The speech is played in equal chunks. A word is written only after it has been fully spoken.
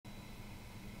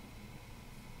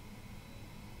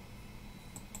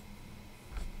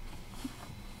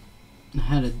I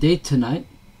had a date tonight.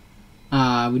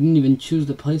 We didn't even choose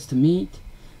the place to meet.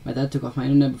 My dad took off my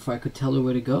internet before I could tell her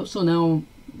where to go. So now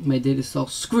my date is all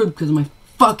screwed because of my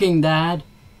fucking dad.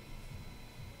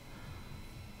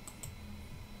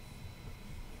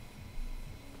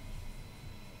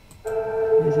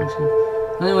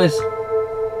 Anyways,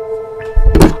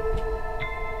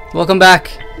 welcome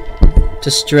back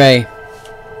to Stray.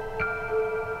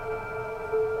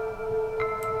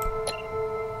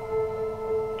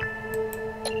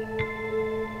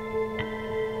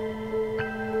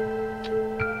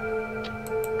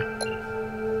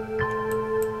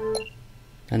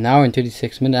 An hour and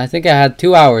 36 minutes. I think I had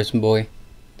 2 hours, boy.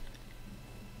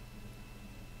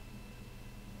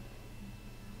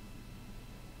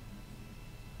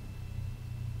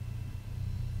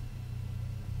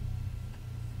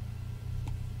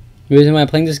 The reason why I'm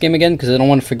playing this game again, because I don't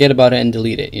want to forget about it and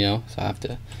delete it, you know? So I have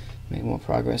to make more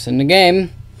progress in the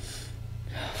game.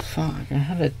 Fuck, I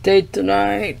had a date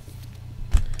tonight.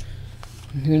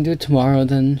 I'm gonna do it tomorrow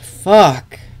then.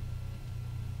 Fuck.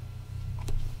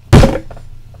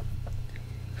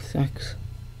 Sucks.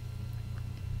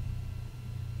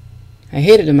 I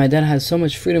hate it that my dad has so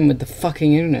much freedom with the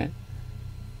fucking internet.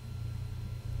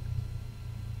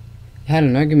 I had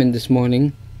an argument this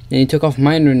morning, and he took off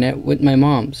my internet with my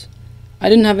mom's. I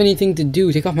didn't have anything to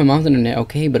do. Take off my mom's internet,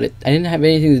 okay, but I didn't have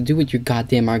anything to do with your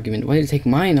goddamn argument. Why did you take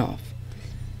mine off?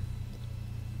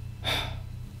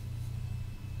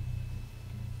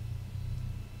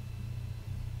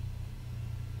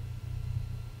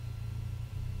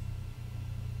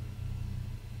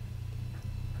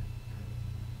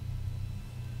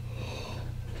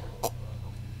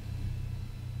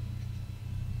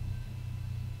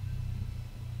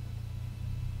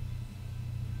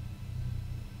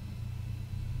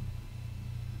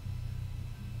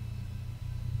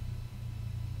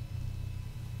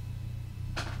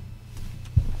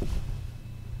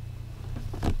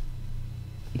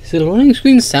 Does the loading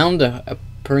screen sound a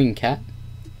purring cat?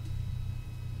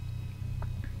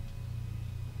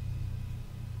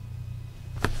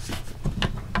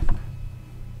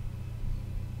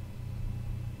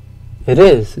 It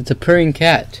is. It's a purring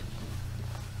cat.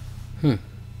 Huh.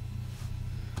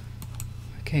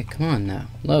 Okay, come on now.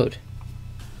 Load.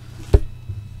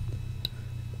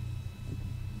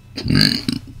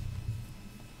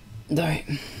 Alright.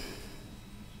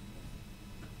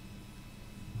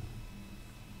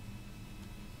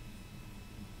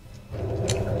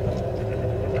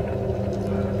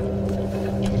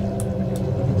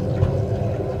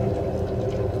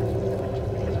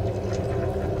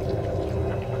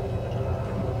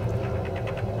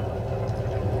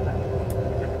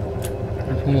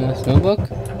 Last notebook.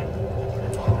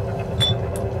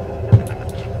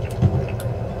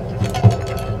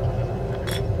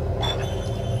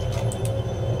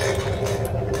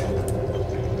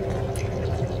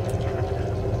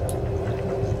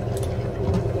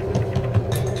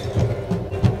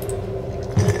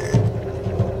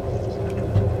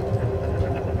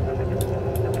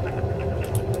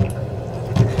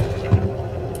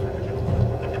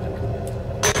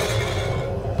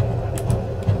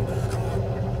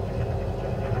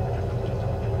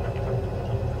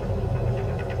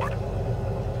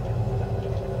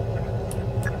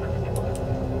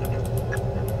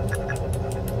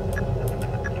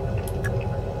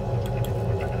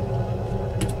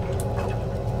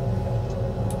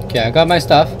 Okay, I got my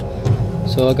stuff,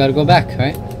 so I gotta go back,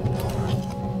 right?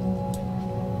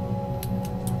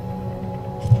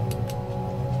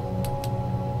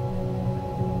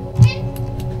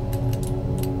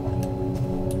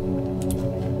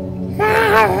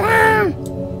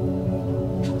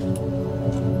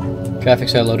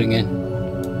 Graphics are loading in.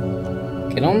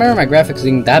 Okay, I don't remember my graphics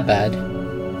being that bad.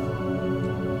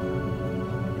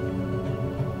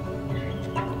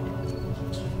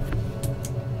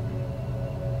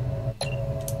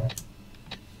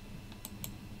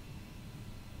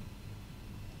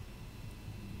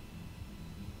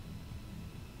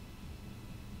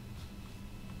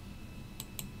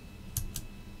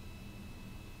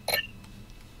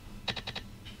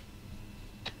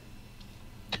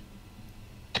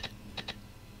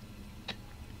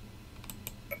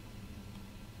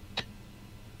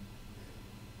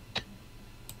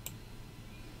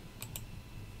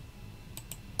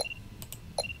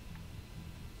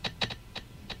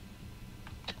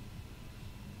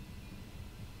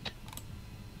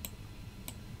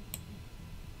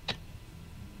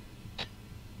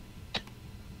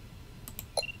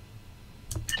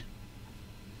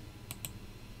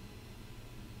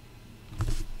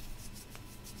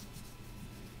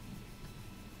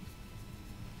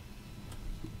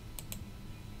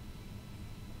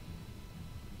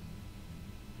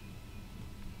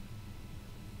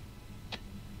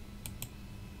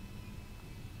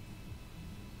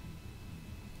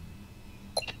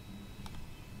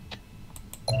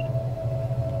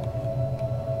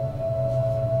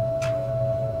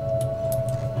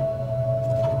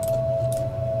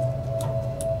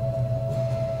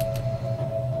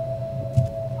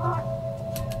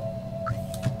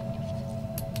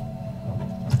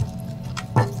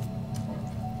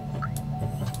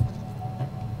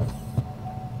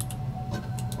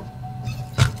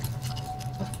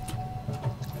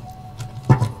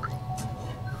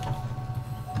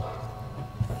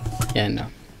 Yeah, no.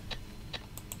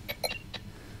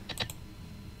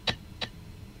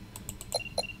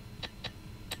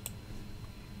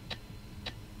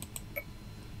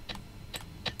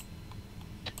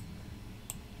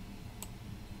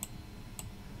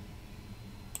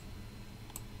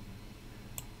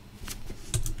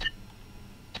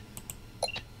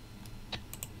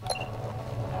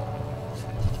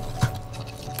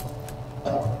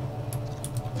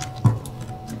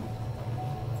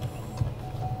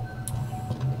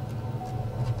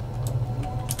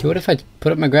 Okay, what if I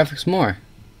put up my graphics more?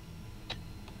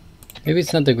 Maybe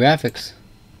it's not the graphics.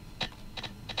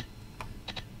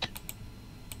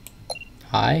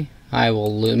 High? I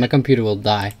will lose. My computer will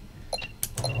die.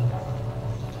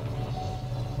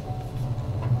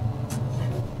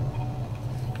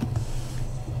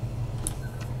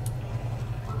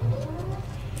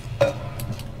 I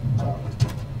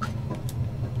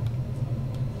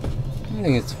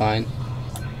think it's fine.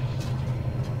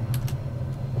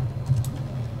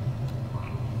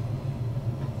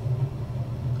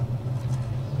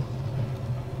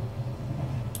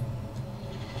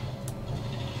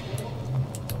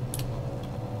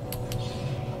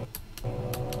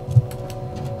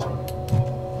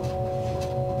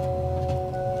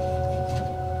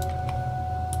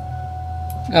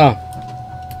 Oh,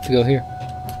 to go here.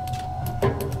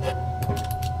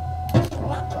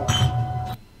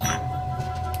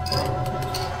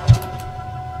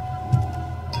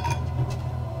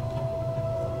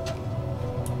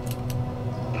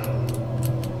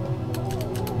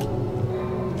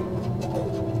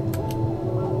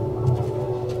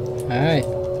 Alright.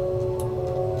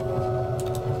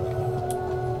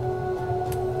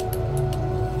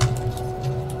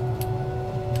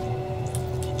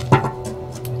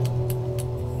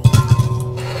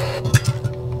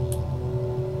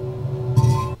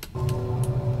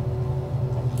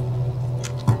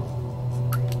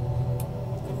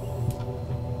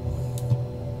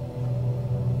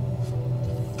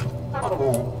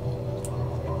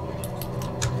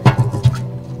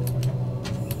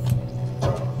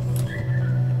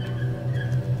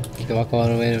 You can walk all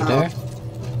the way over there.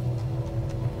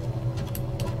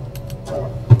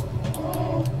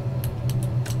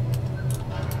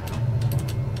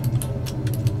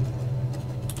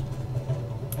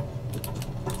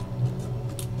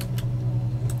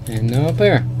 And no up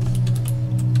here.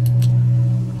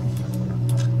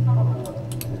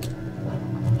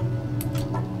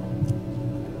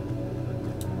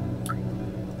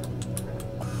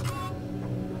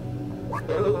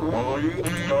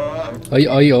 Oi,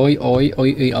 oi, oi, oi,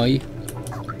 oi, oi, oi.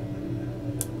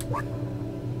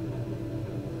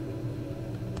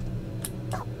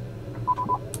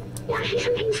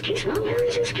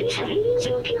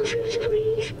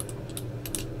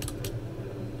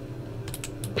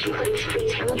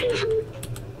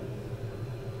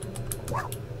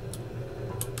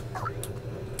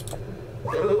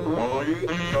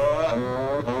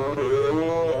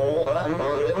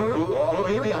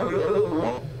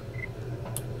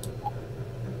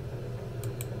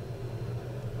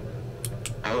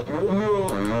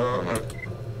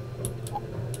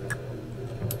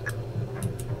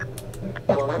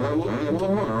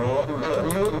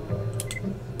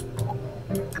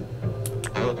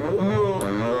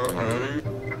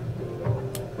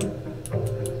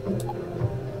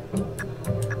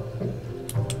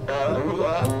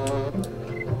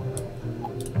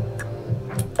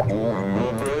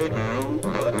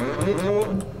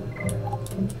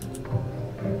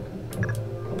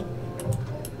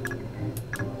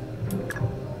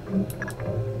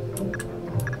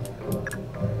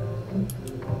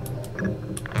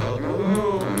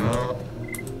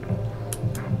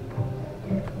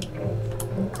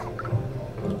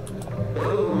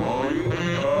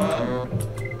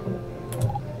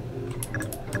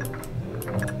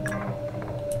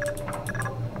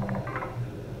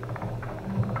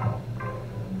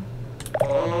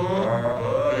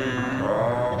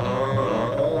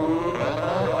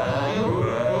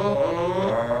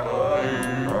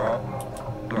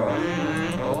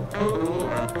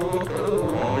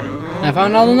 I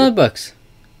found all the notebooks.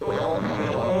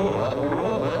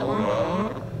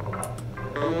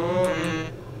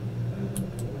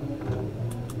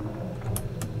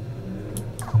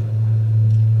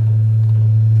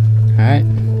 Alright.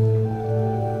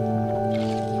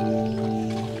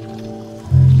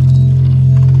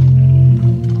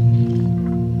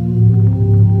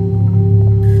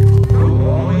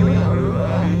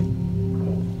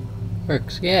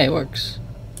 Works. Yeah, it works.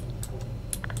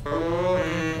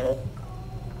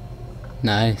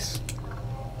 Nice.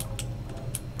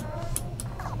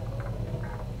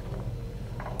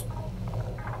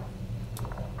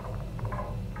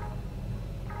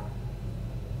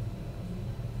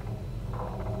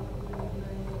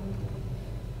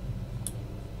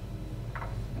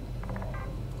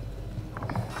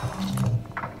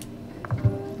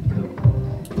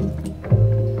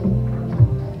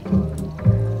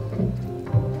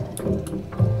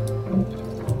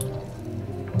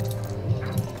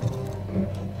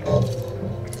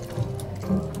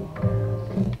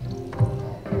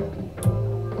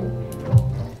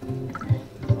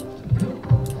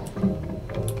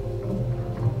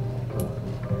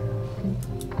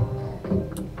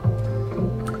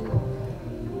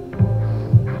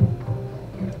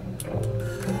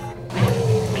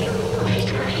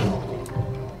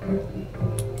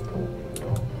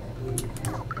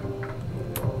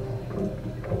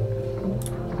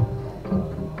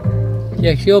 He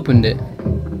actually opened it.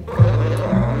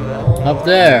 Up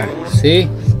there, see?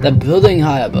 The building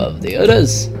high above the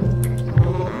others.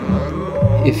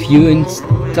 If you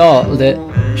install the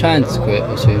transcript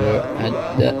receiver at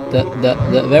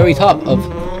the very top of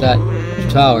that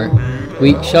tower,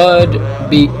 we should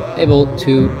be able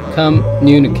to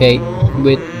communicate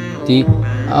with the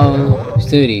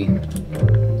city.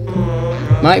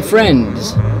 My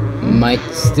friends might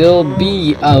still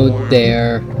be out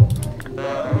there.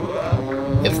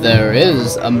 If there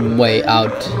is a way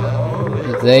out,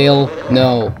 they'll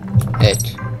know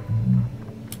it.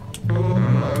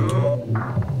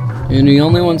 You're the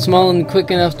only one small and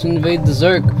quick enough to invade the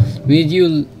Zerg. We need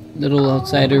you, little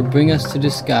outsider. Bring us to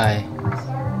the sky.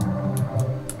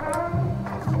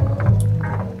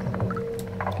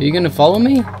 Are you gonna follow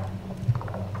me?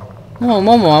 No,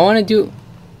 Momo, I wanna do...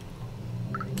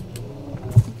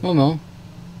 Momo.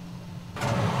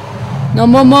 No,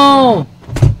 Momo!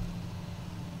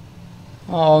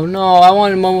 Oh no, I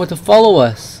wanted Momo to follow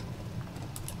us.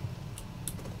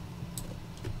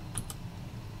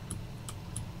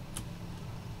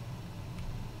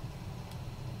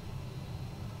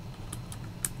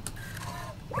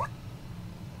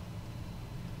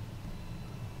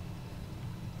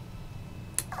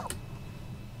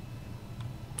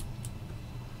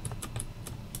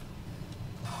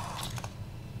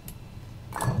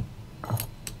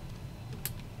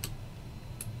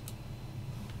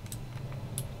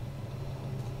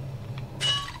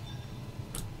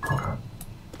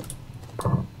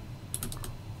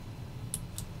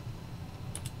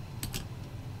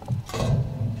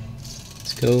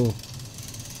 Let's go.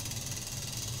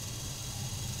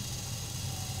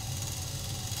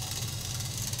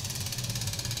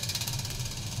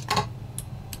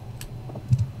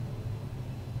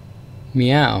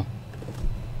 Meow.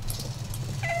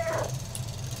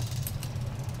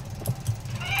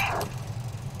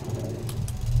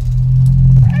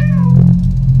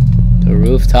 The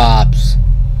rooftops.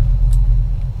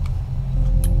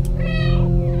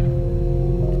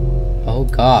 Oh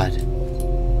God.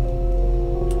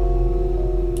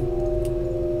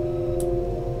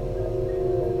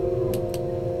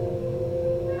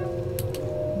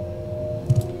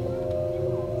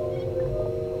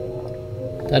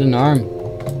 Is that an arm?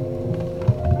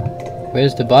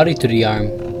 Where's the body to the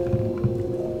arm?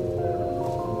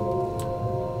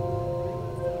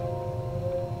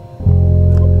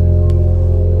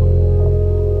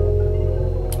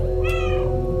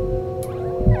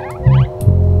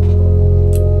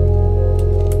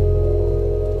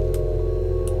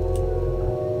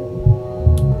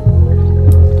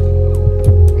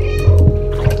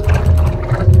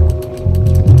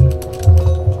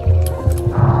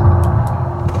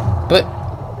 But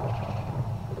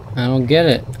I don't get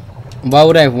it. Why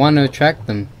would I want to attract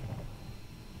them?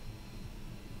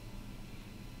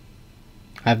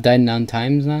 I've died 9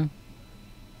 times now?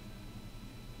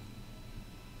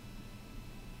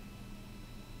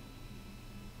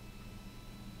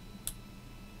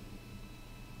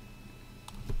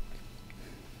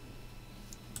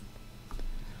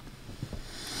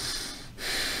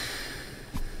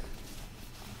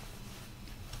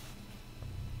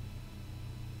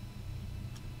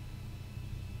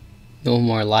 No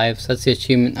more lives. That's the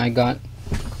achievement I got.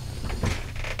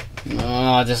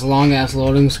 Oh, this long ass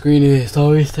loading screen is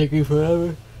always taking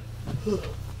forever.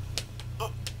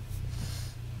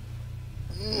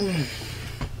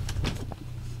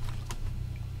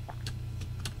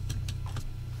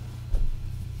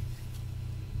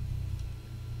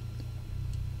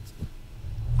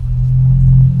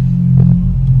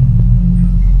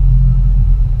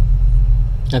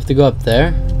 I have to go up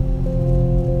there.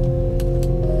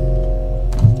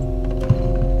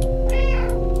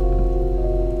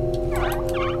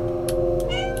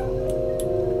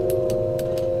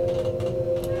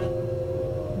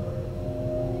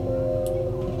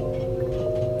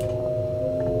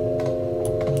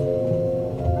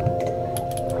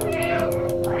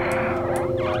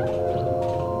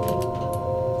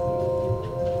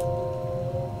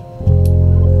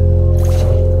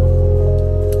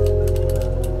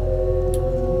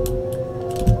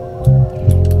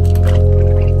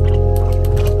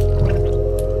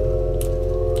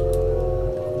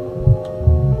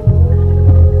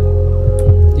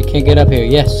 Can't get up here,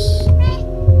 yes.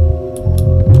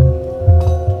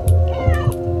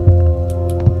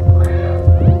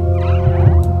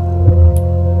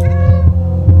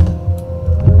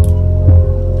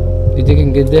 You think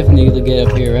I could definitely get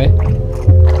up here, right?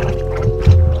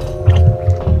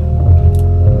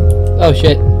 Oh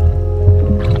shit.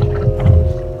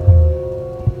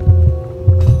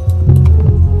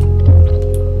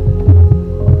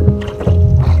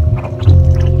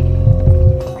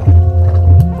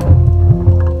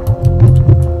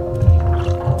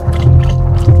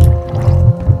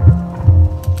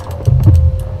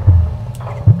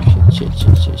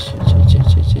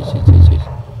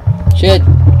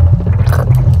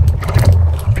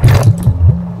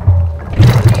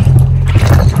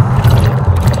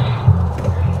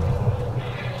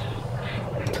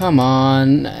 Come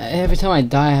on. Every time I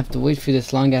die, I have to wait for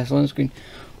this long ass loading screen.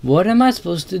 What am I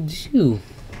supposed to do?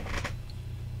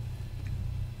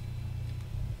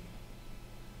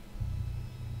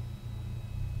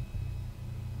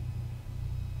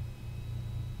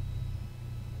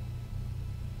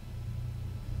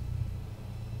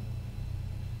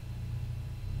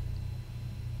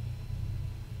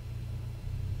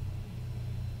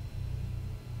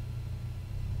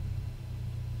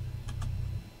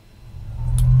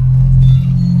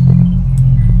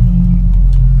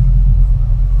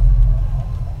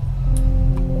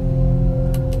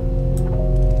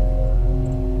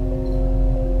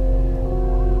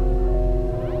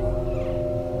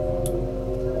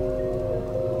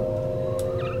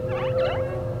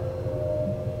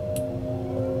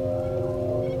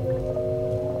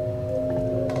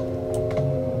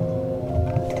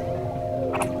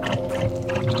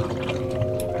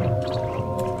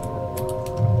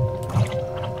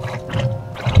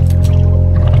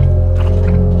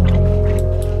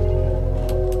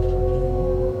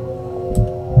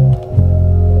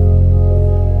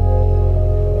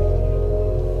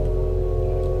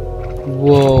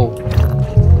 Whoa.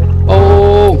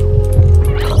 Oh!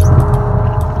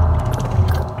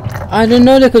 I didn't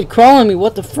know they could crawl on me.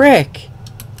 What the frick?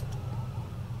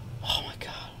 Oh my god.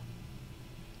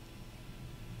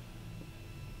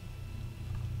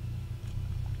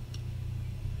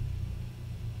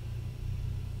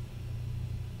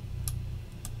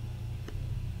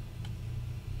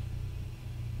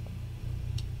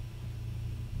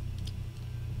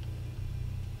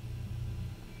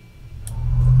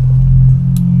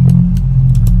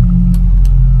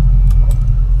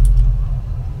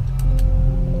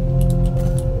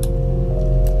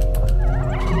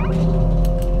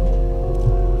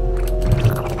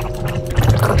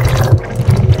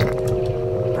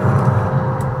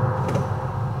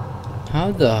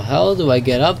 How the hell do I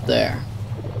get up there?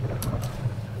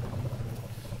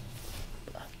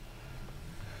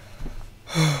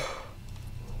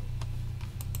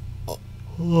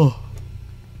 Oh.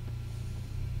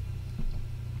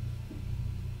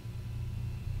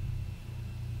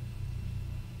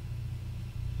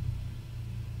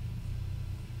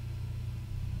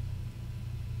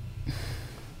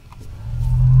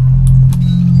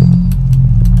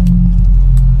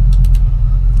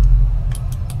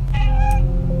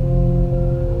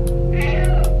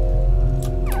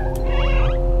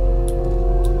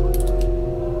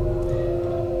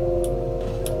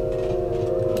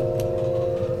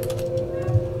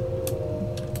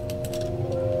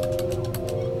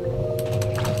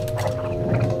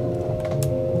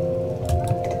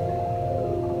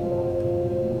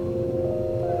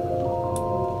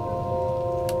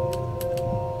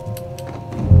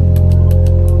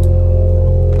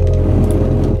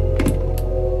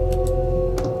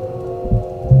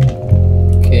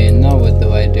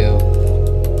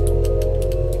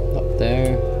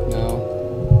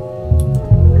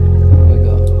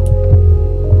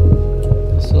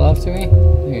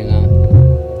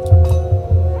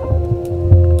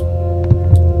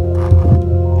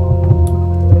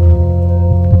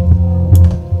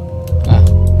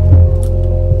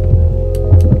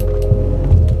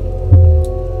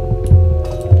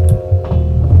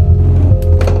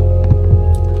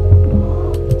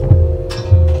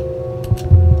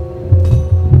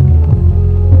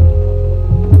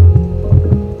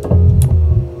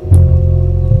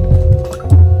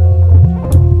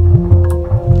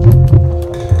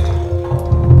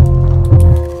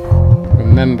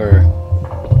 Remember.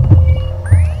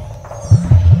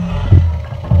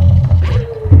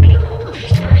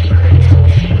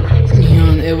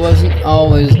 Neon, it wasn't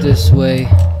always this way.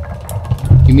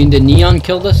 You mean the neon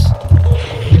killed us?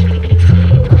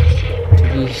 To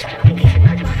be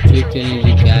strict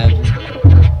energy gaps,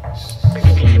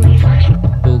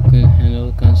 spoken,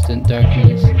 handle constant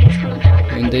darkness.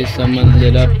 One day someone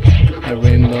lit up a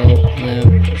rainbow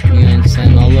lamp, neon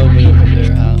sign all over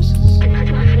their houses.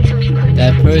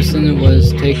 That person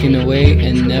was taken away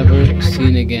and never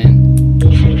seen again.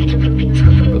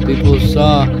 But people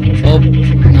saw hope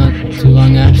not too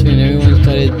long after, and everyone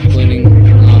started putting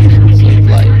lots of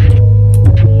light.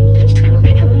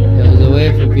 It was a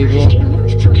way for people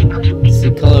to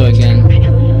see color again.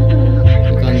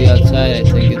 Look on the outside, I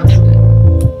think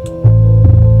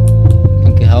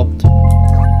it helped.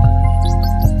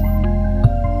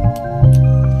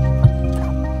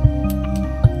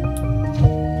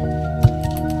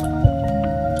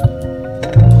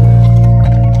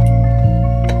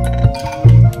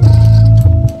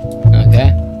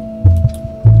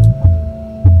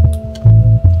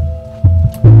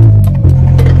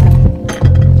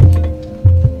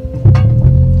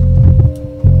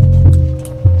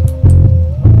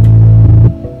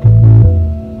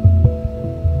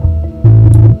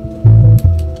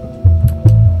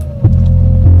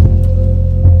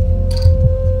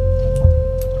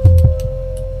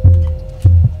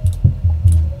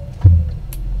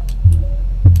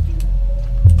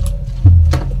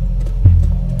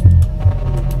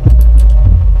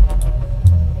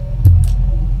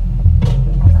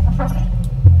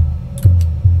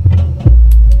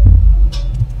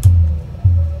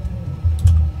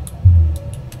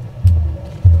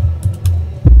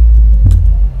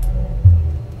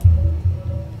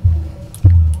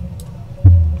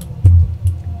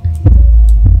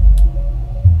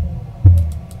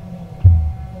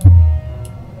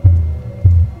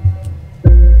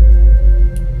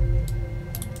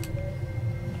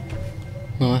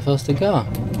 supposed to go?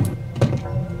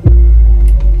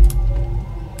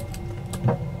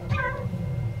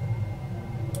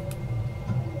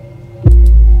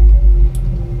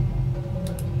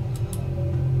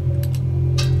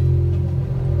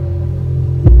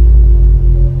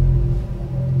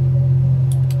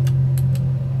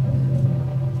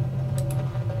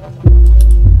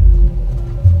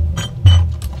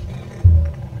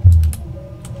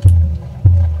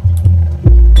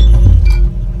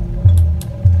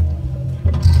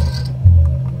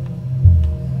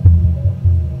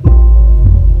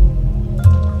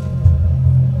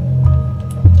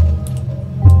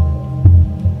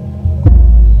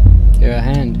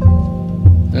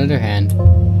 Another hand.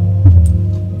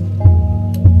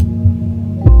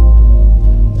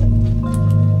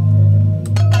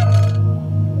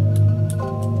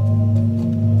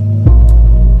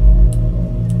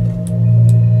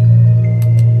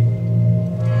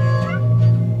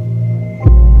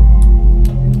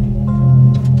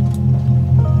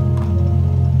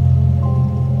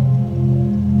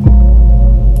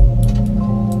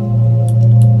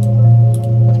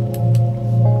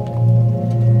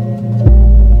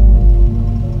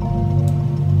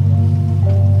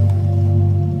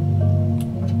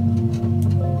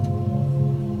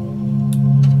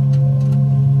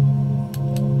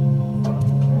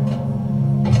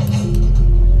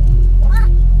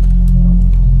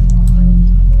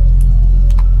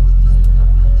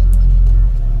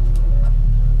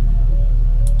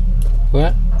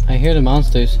 What? I hear the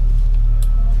monsters.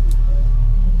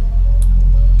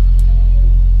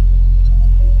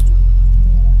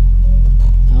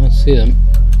 I don't see them.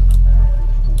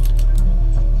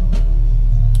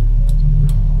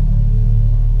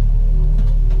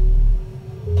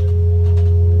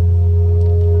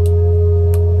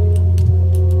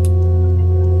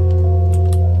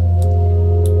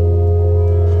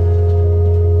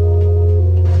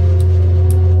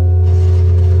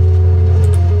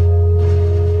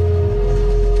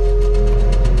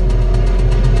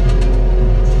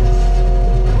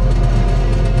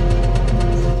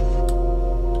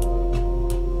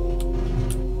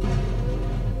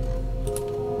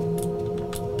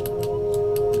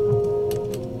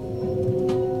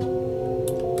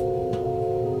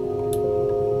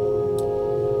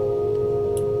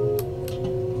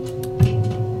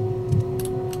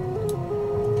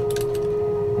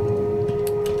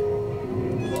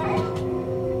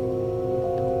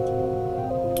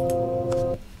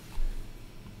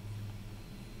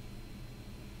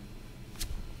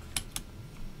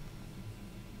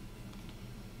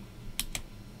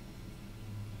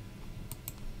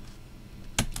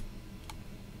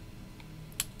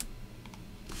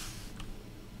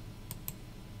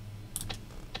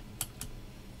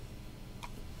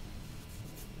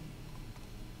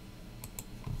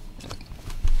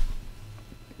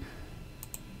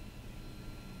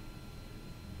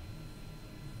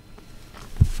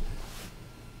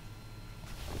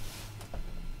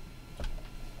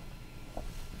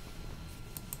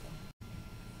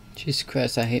 Jesus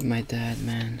Christ, I hate my dad,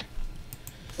 man.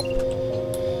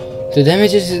 The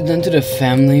damages is done to the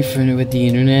family with the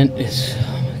internet is...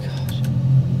 oh my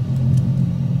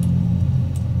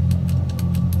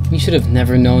god. We should have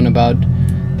never known about how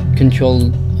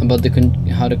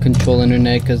to control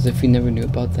internet, because if we never knew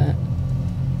about that,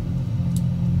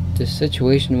 this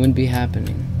situation wouldn't be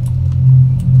happening.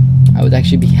 I would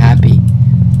actually be happy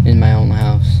in my own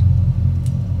house.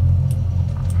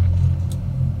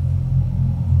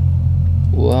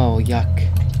 Whoa, yuck.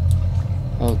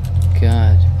 Oh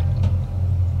god.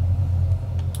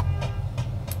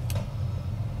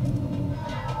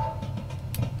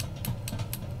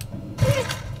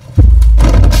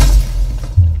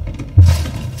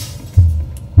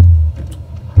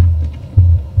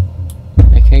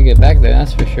 I can't get back there,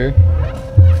 that's for sure.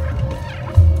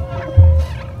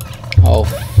 Oh,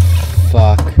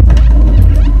 fuck.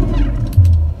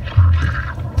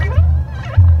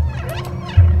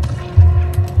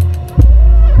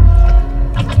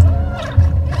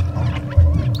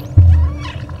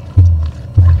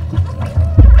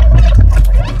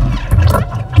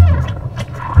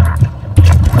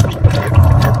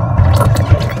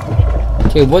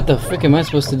 Okay, what the frick am I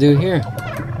supposed to do here?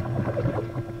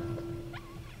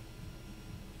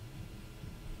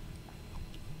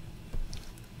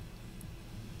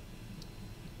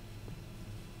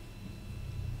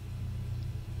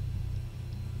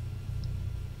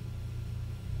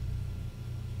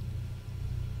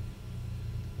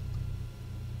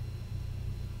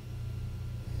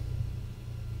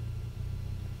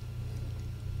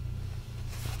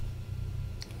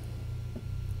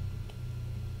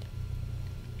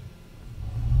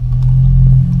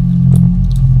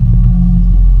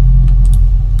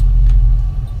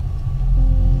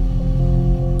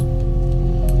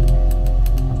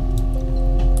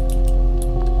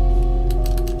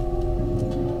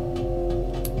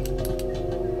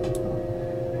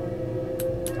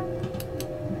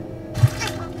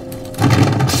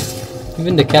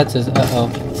 Even the cat says,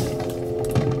 uh-oh.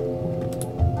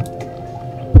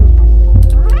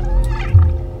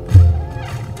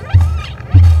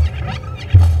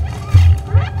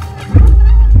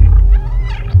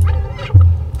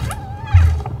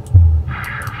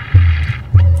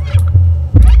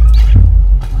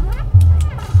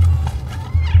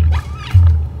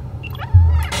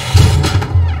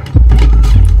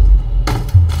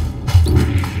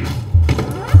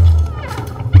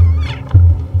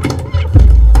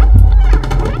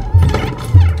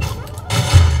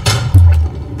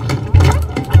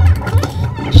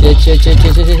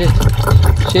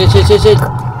 Shit.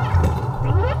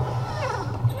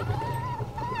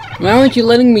 Why aren't you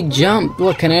letting me jump?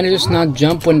 What, can I just not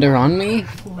jump when they're on me?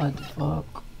 What the fuck?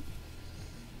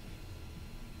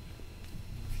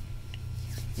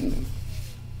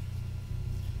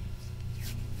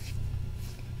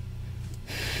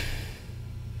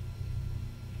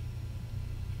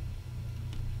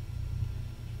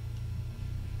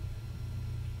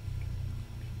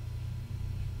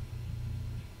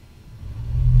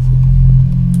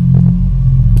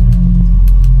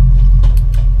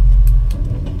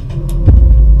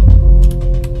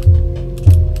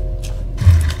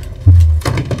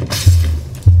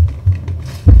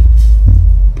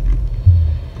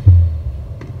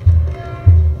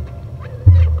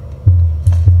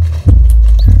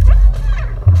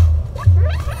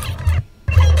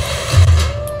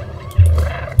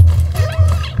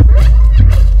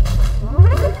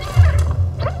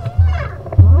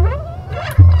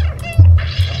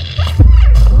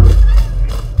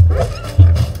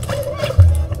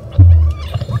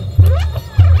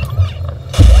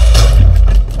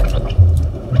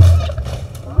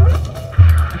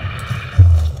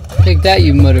 Take that,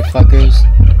 you motherfuckers.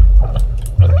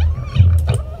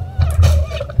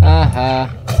 Haha.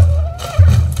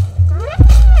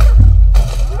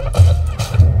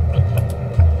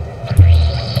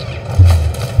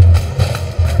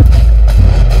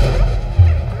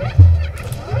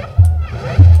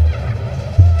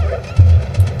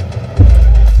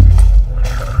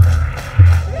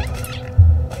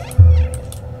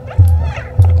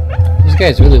 These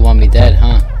guys really want me dead,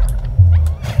 huh?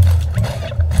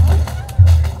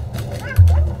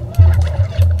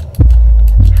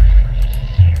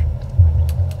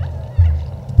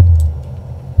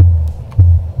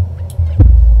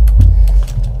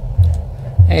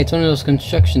 Hey, it's one of those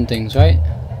construction things, right?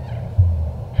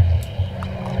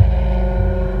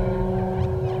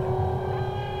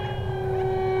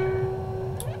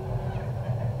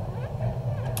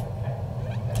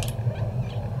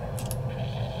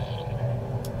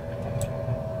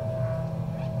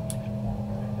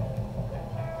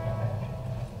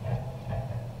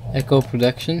 Echo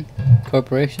Production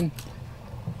Corporation.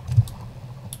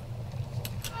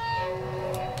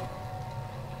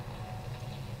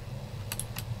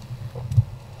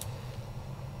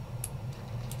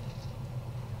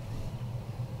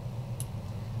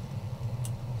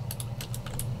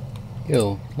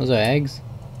 Yo, those are eggs.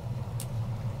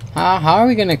 How are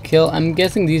we gonna kill? I'm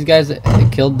guessing these guys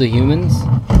killed the humans,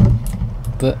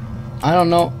 but I don't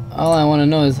know. All I want to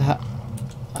know is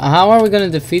how are we gonna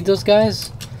defeat those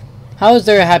guys? How is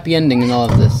there a happy ending in all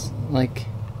of this? Like,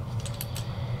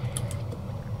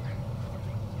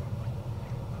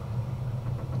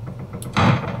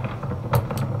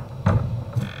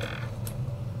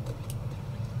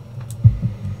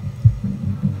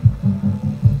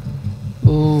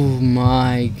 oh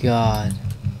my god.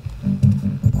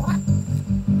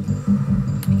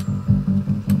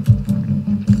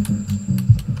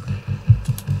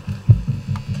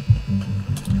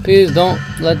 Please don't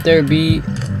let there be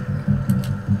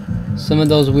some of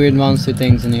those weird monster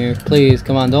things in here. Please,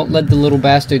 come on, don't let the little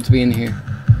bastards be in here.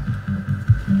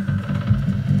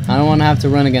 I don't want to have to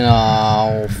run again.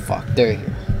 Oh, fuck, they're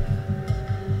here.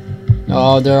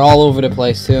 Oh, they're all over the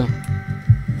place, too.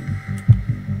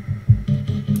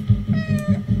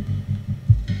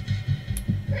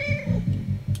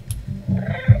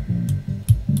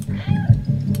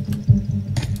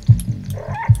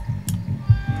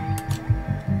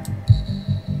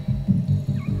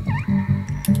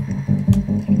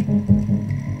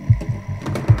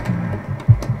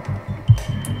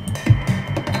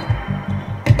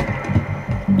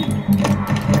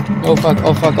 Oh fuck,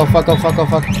 oh fuck, oh fuck, oh fuck, oh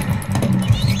fuck.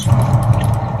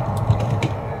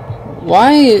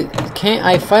 Why can't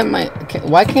I fight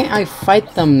why can't I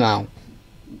fight them now?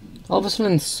 All of a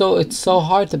sudden it's so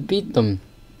hard to beat them.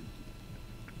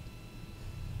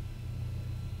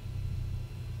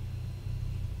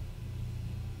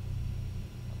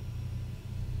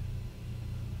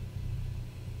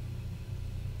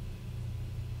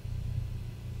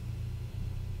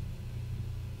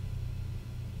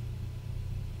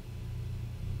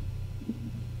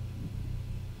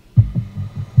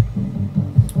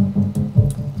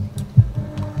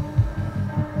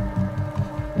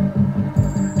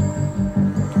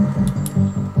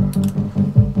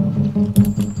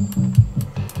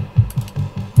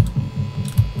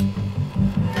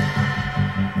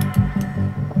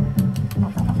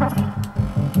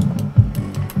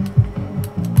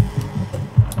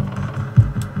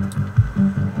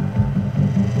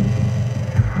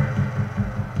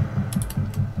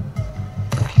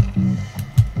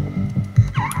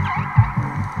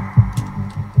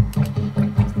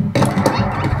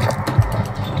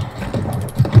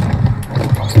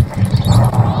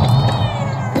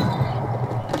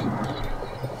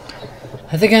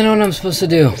 think I know what I'm supposed to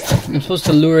do. I'm supposed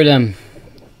to lure them.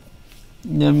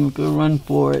 Then I'm gonna run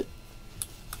for it.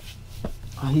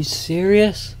 Are you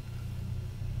serious?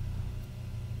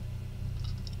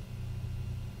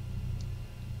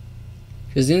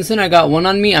 Because the instant I got one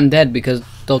on me, I'm dead because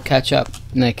they'll catch up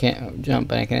and I can't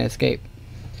jump and I can't escape.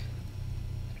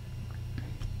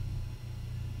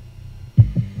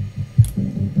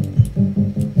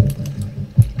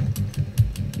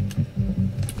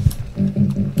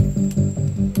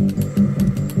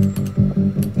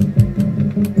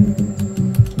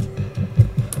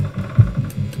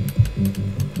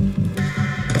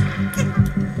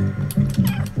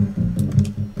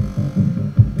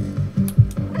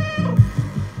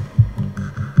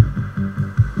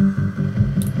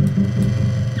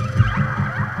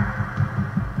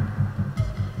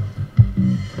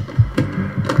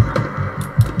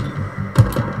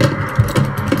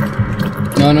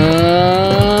 No, no, no,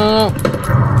 no,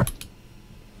 no.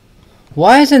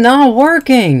 Why is it not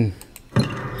working?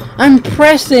 I'm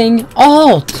pressing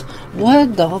Alt.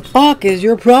 What the fuck is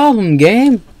your problem,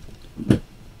 game?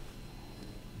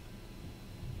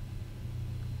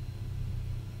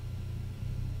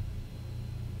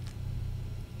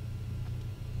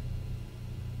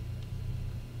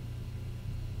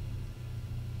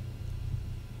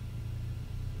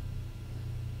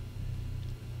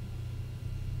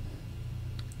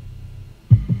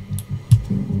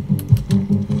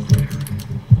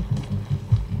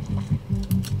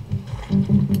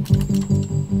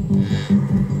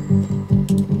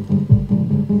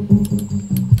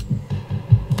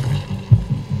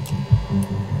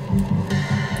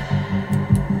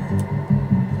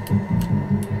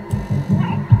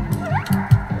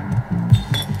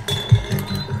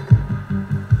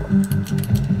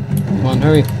 Come on,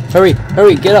 hurry, hurry,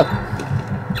 hurry, get up.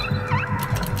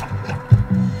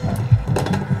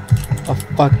 Oh,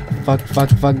 fuck, fuck, fuck,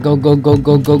 fuck, go, go, go,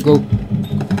 go, go, go.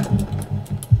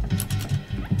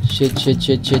 Shit, shit,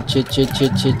 shit, shit, shit, shit,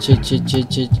 shit, shit, shit, shit,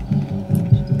 shit, shit.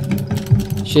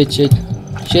 Shit, shit,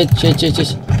 shit, shit, shit,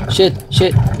 shit, shit,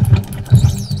 shit.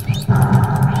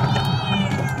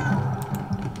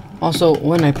 Also,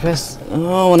 when I press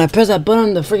that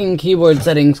button, the freaking keyboard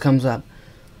settings comes up.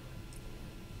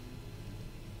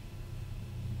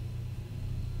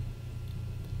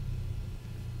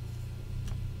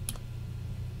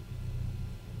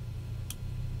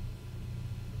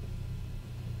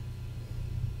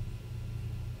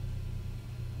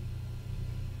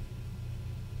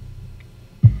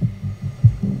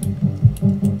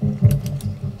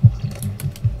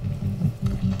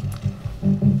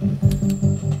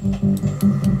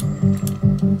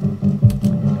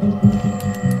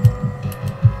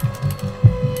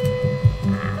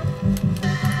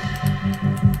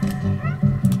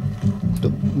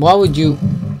 Why would you?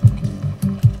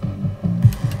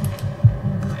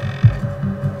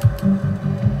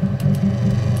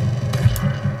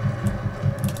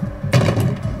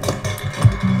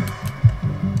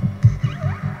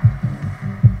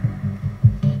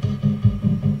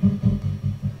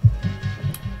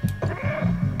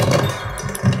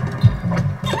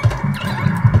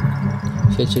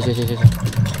 Shit, shit, shit, shit, shit.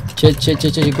 Shit, shit,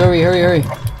 shit, shit, hurry, hurry, hurry.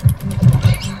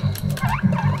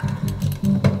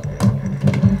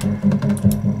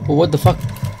 Oh, what the fuck?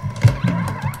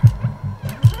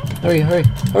 Hurry, hurry,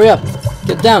 hurry up!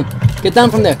 Get down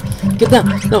from there! Get down!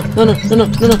 No, no, no, no, no,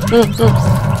 no, no, no, no!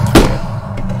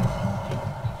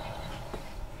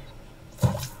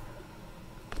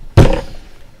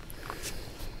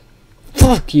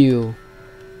 Fuck you!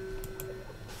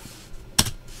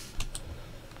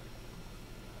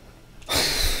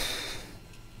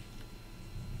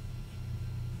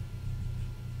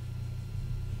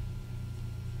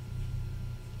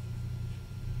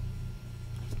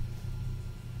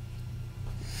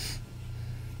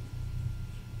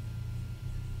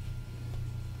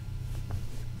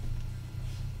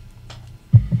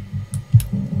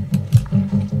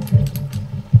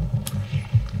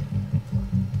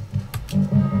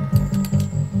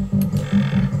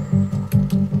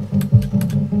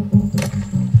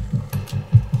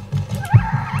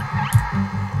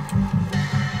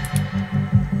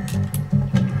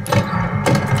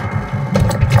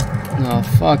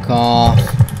 Fuck off.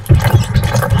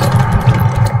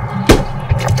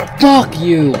 Fuck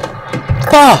you.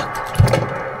 Fuck.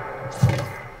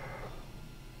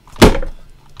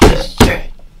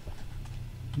 Shit.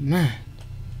 Man.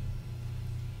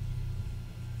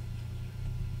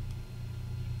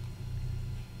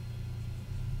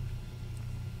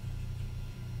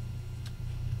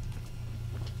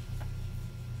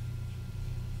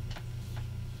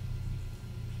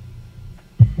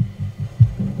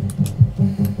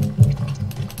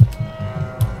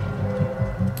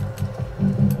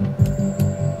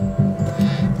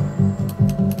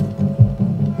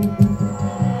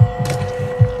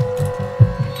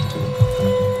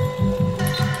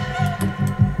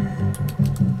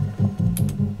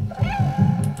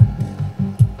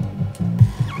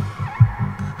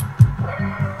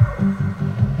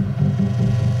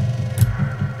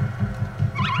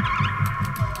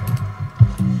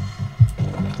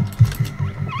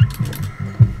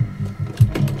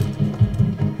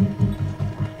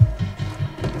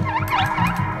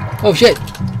 Oh shit!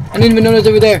 I didn't even notice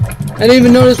they were there. I didn't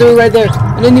even notice they were right there.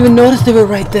 I didn't even notice they were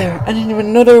right there. I didn't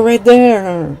even know they were right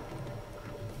there.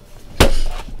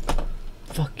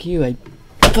 Fuck you, I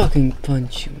fucking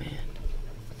punch you, man.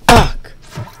 Fuck!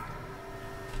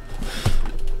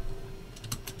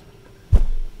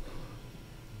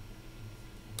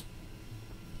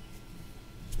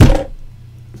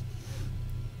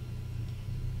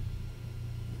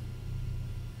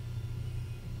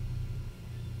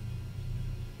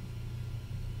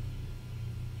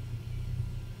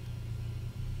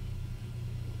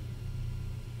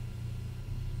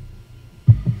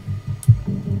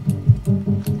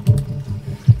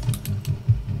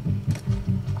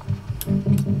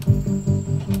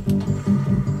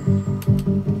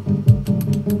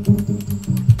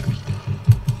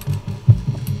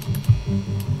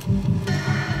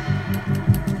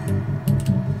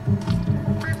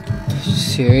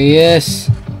 Serious?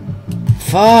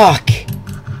 Fuck!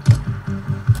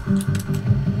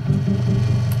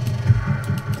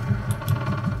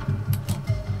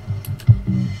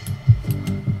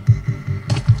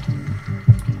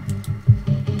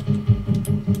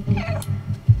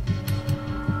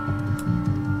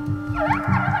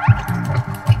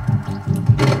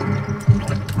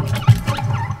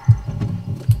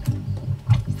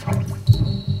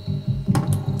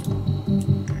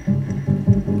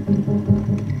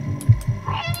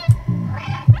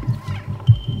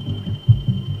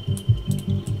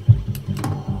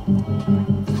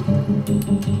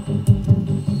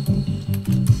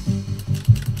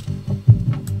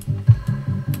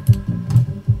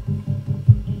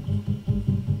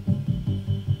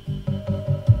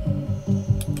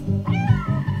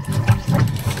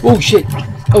 Oh shit!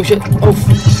 Oh shit! Oh!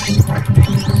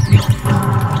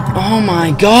 Oh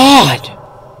my god!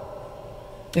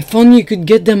 If only you could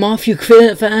get them off you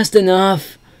fast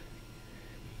enough.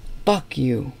 Fuck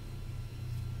you.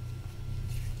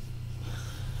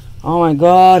 Oh my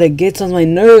god, it gets on my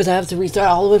nerves. I have to restart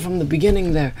all the way from the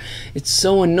beginning there. It's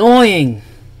so annoying.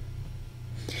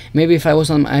 Maybe if I was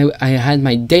on I had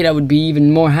my date, I would be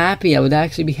even more happy. I would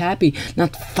actually be happy,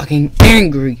 not fucking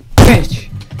angry, bitch.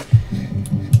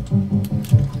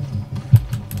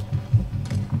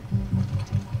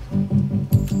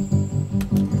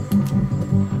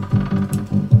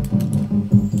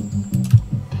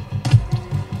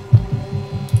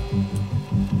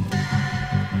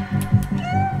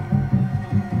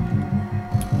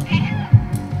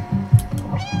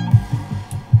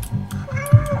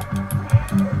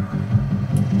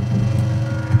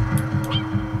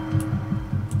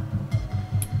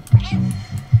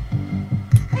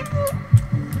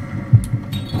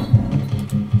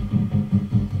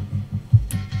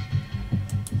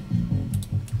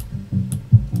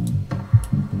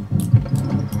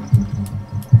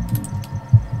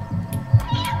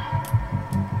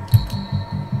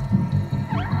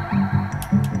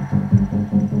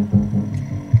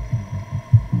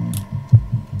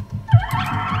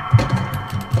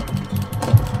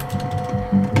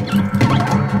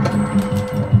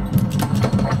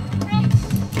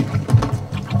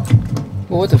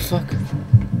 What the fuck?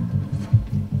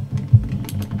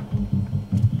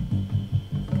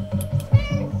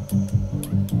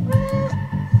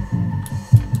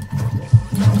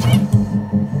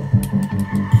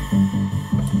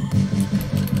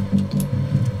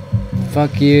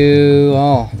 Fuck you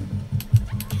all.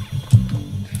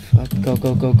 Fuck, go,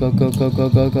 go, go, go, go, go, go,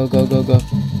 go, go, go, go, go.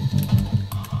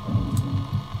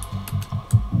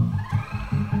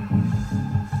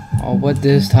 Oh, what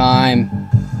this time?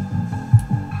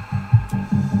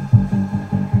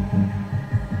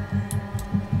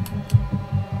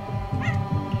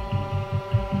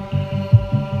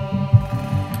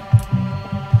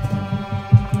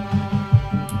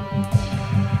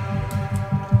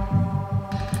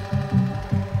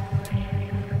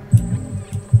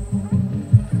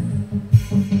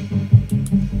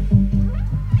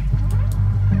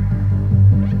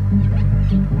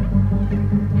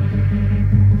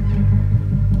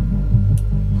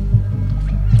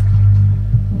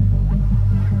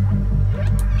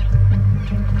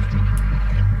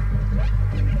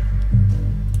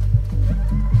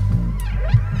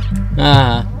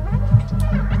 Ah.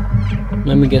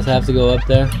 Let me guess I have to go up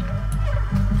there.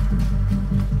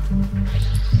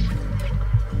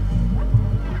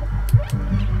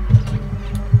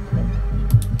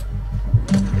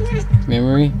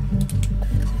 Memory?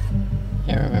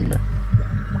 Yeah, I remember.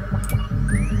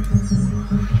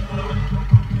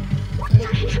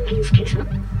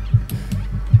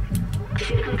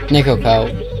 Neko Cow.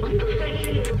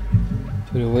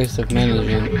 To the waste of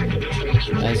management.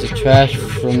 As the trash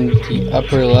from the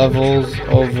upper levels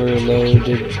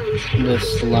overloaded the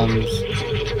slums,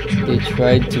 they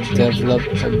tried to develop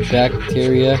a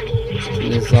bacteria to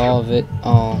dissolve it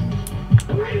all.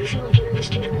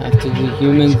 After the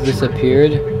humans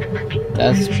disappeared,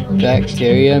 that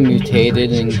bacteria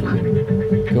mutated and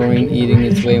growing, eating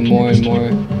its way more and more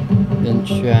than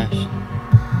trash.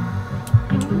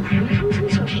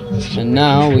 And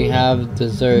now we have the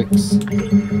Zurks.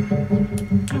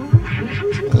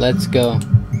 Let's go.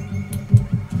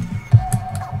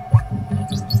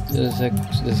 The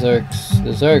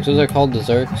Zurks. Those are called the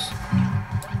Zurks.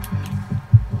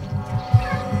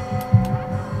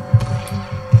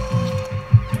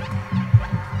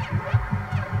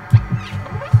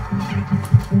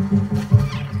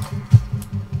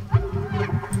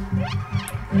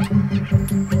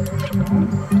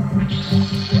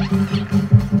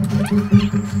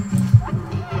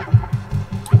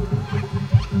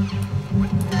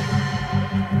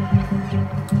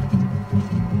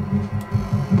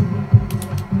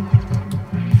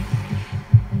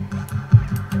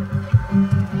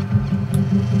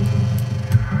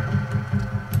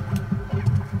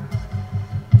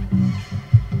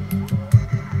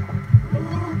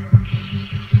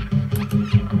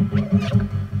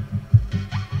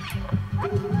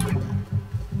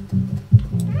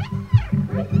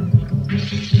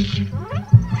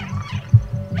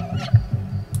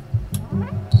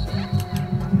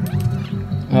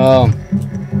 Oh,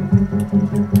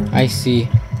 I see.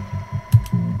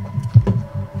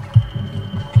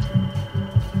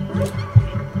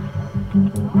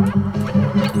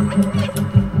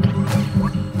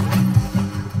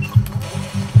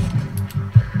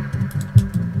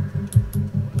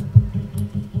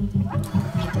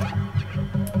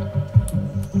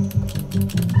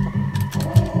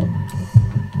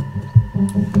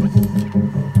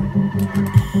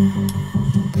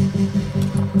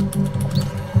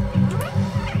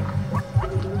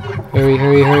 Hurry,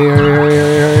 hurry, hurry, hurry, hurry,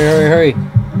 hurry, hurry, hurry, hurry.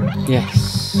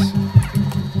 Yes.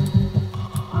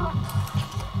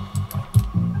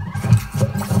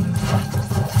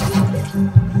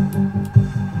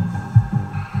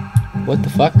 What the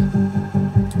fuck?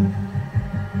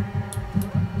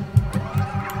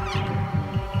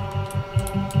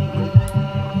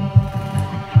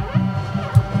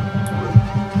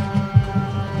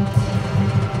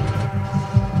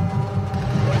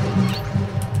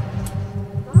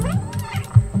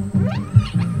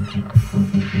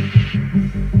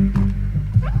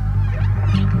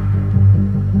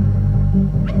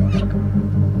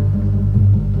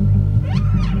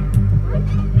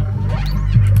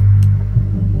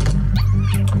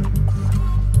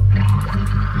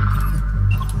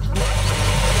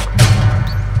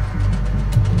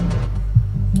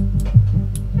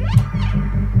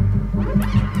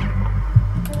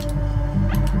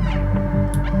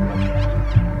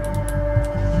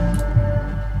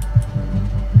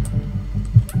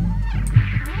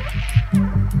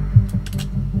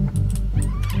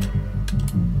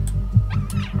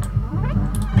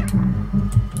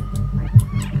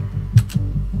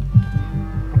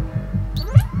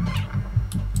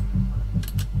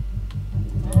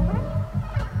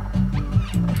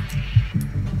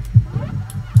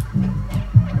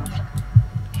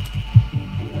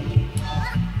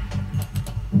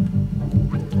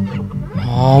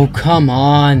 Oh, come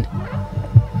on.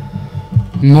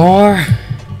 More?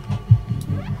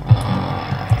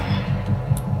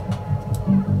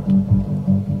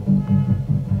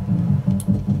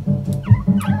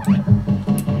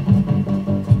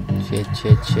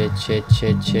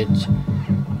 Shit.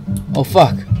 Oh,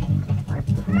 fuck.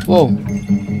 Whoa.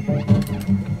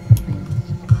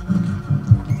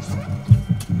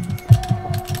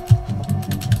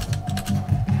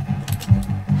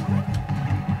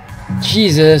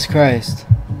 Jesus Christ.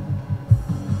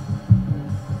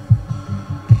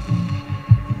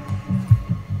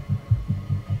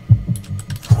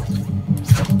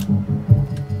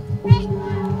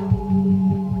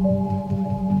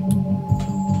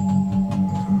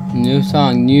 New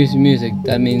song, new music.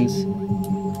 That means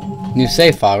new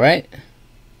save file, right?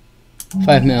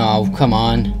 5 minutes. Oh, come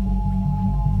on.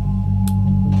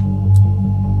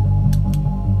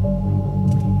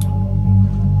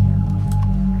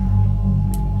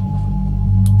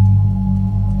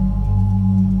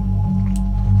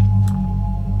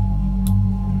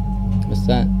 What's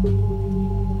that?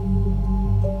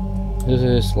 Those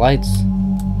are just lights.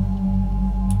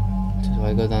 So do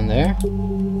I go down there?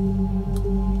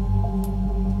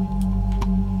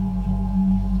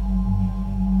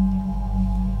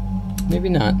 Maybe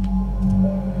not.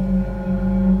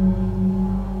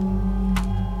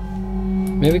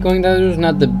 Maybe going down there is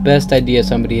not the best idea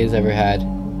somebody has ever had.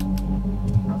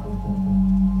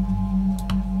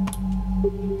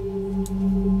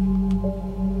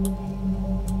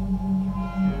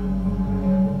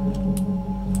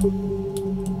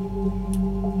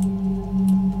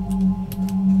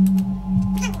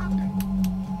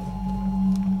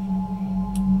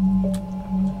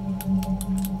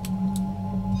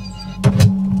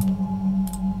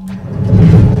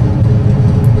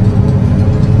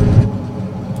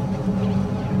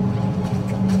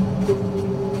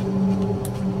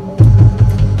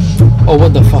 Oh,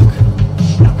 what the fuck?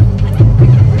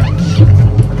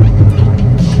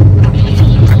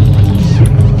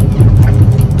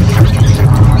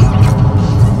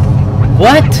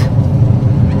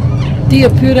 What? They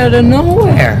appeared out of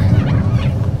nowhere.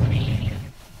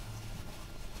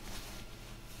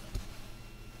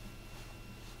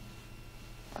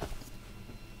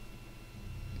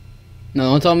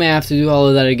 No, don't tell me I have to do all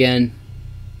of that again.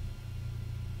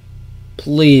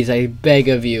 Please, I beg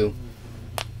of you.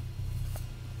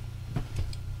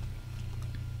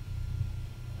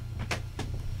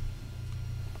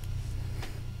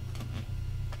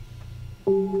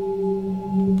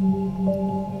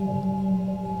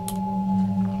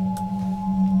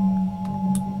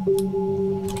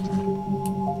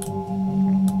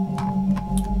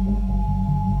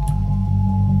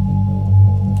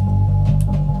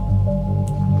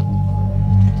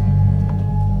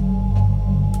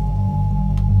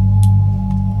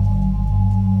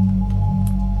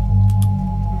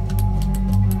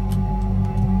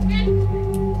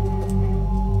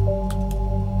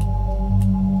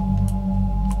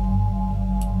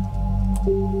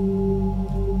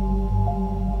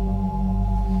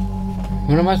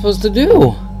 What am I supposed to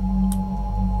do?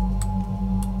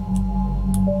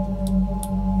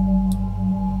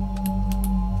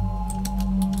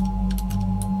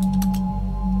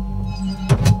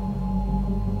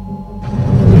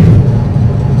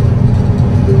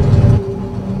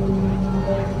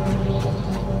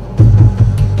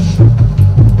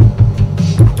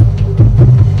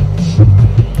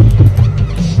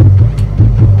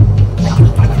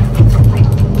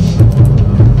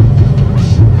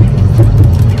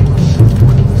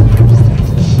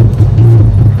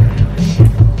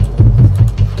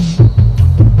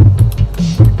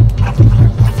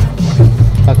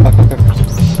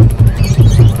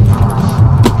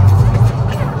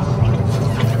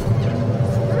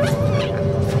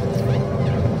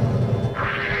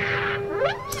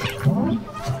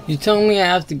 You telling me I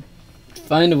have to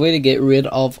find a way to get rid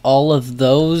of all of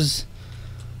those?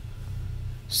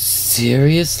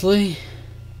 Seriously?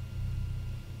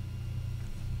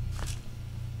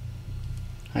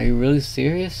 Are you really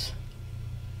serious?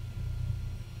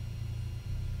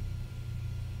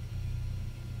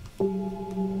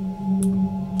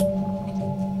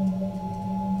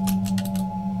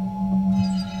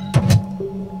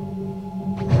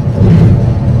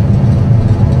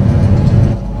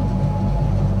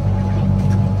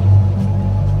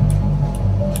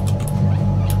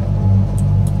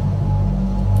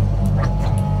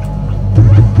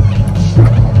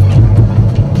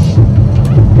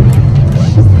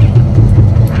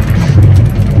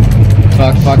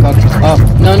 Fuck. Oh,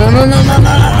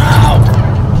 no.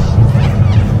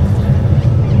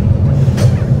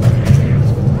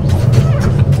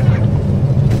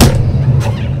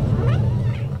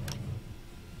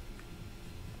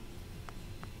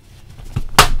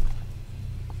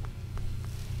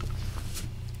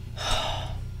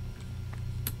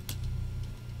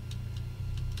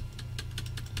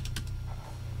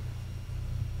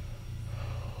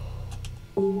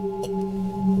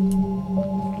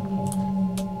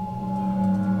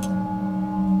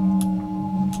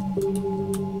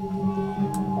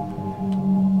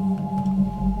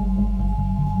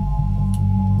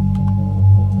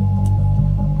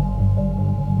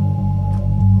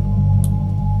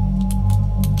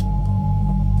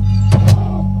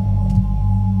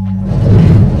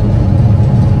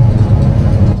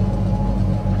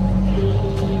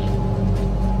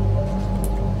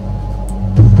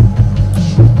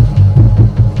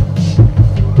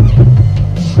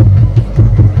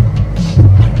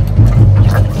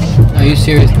 Are you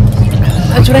serious?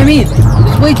 That's what I mean.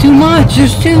 There's way too much.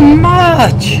 There's too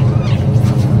much.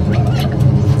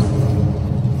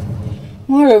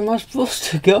 Where am I supposed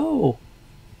to go?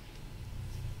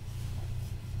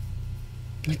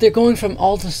 Like they're going from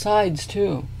all the sides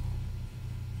too.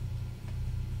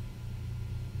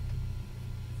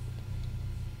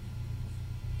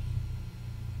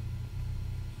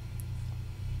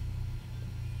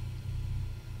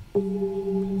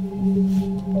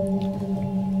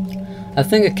 I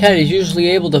think a cat is usually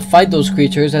able to fight those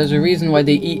creatures. There's a reason why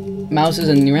they eat mouses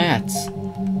and rats.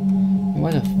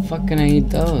 Why the fuck can I eat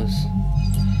those?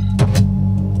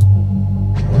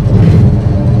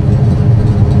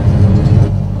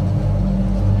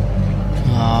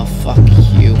 Oh, fuck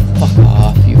you. Fuck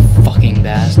off, you fucking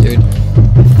bastard. I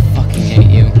fucking hate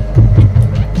you.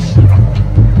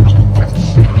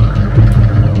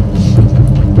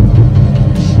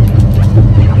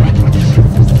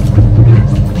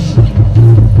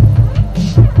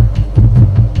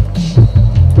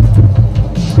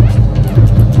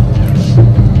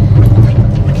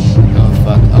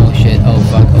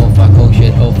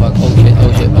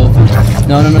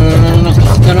 No, no, no, no, no, no, no,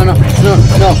 no, no, no,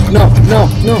 no, no, no,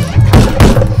 no.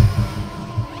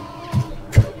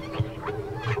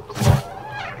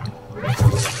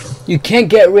 You can't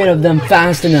get rid of them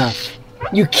fast enough.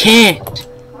 You can't.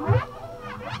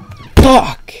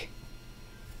 Fuck.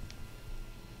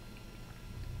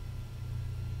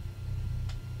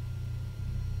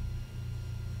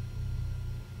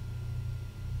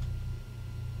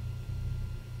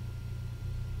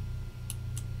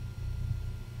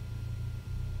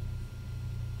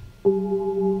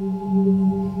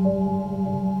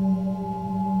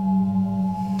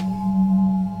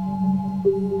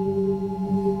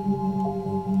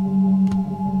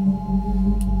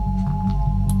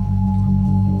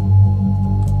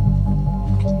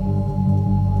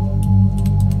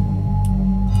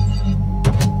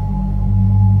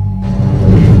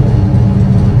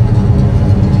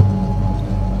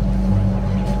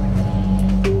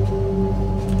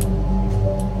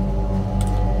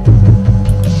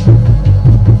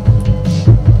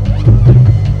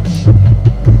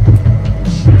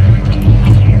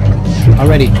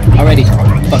 Already.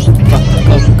 Fuck.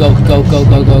 Go. Go. Fuck.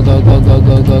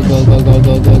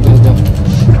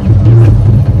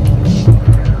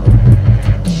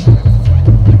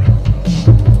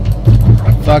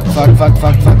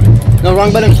 No,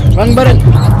 wrong button.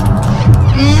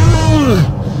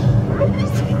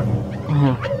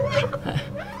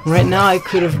 Right now I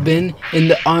could have been in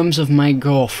the arms of my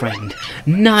girlfriend,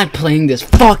 not playing this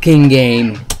fucking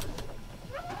game.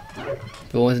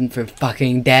 If it wasn't for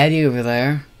fucking daddy over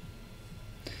there,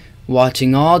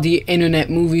 watching all the internet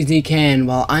movies he can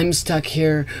while I'm stuck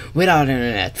here without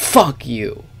internet. Fuck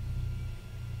you.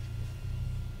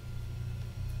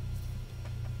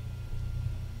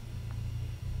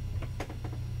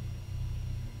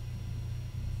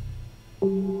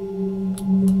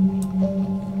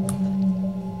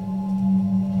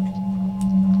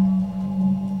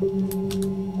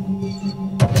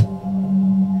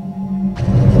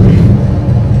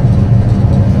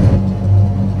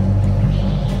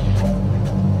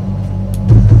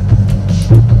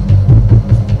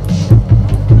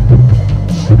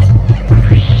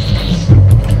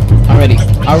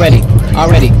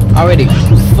 Already.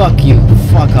 Fuck you.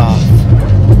 Fuck off.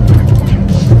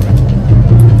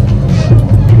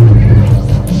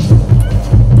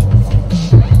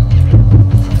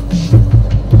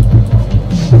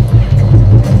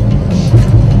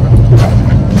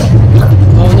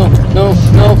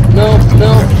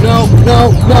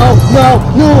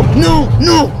 Oh no.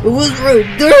 It was right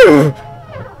there.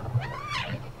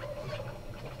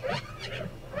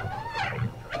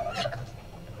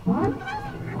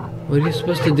 What are you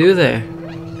supposed to do there?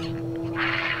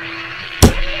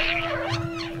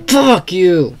 Fuck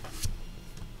you!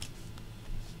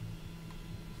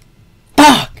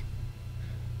 Fuck!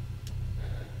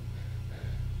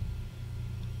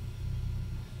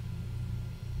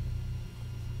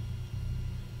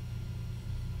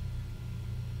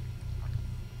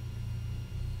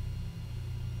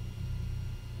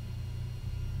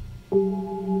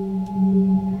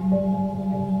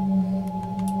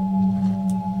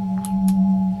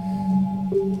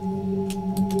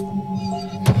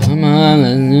 Come on,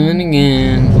 let's do it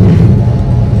again.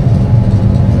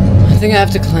 I think I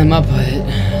have to climb up it.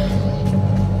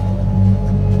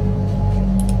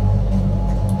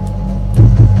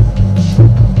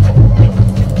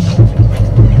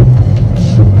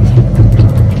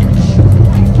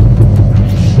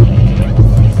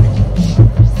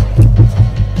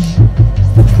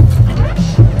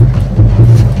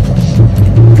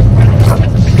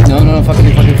 No, fuck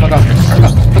off.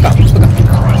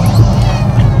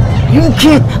 You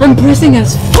can't! I'm pressing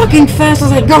as fucking fast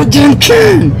as I goddamn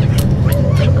can!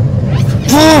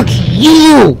 Fuck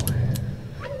you!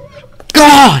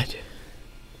 God!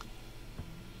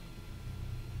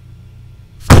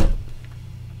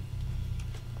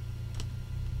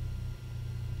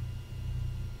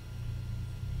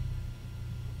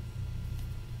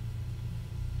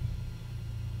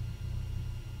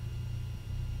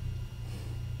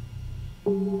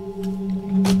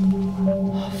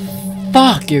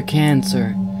 Fuck your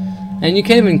cancer. And you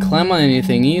can't even climb on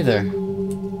anything either.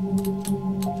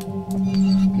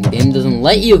 The game doesn't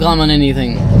let you climb on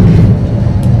anything.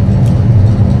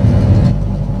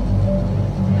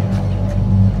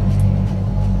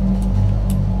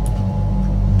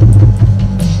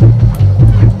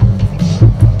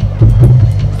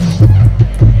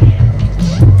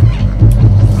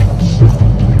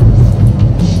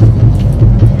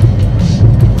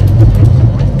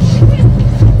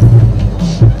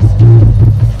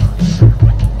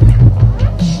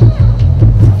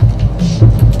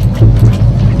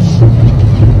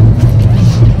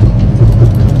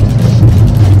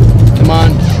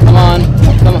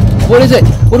 What is it?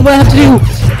 What do I have to do?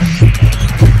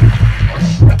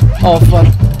 Oh fuck.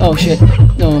 Oh shit.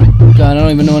 Oh god, I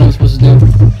don't even know what I'm supposed to do.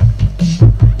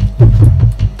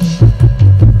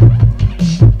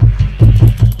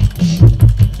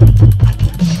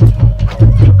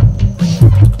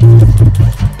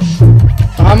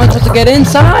 How am I supposed to get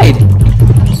inside?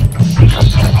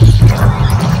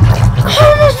 How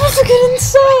am I supposed to get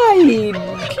inside?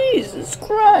 Jesus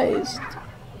Christ.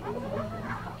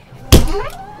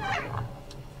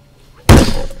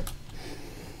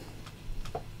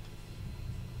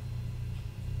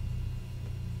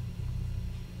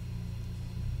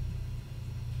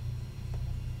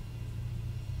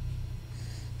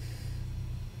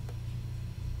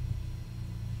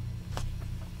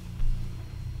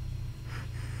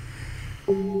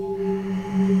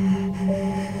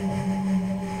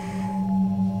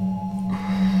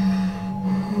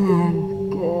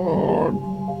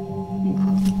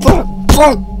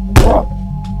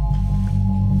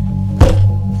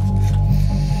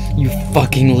 You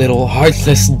fucking little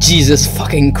heartless Jesus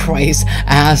fucking Christ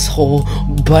asshole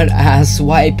butt ass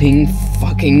wiping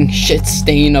fucking shit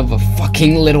stain of a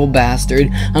fucking little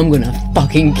bastard. I'm gonna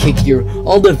fucking kick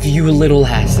all of you little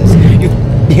asses.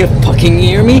 You fucking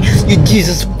hear me? You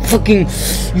Jesus fucking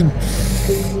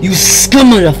you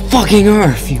scum of the fucking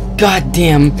earth, you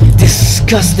goddamn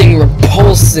disgusting,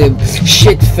 repulsive,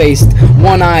 shit-faced,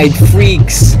 one-eyed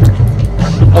freaks.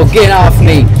 Oh, get off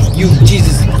me, you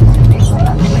Jesus,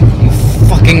 you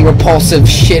fucking repulsive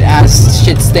shit-ass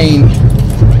shit stain.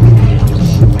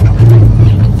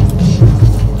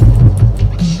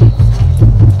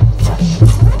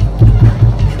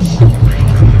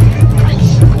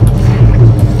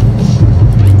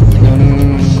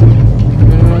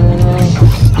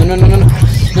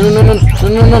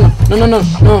 No.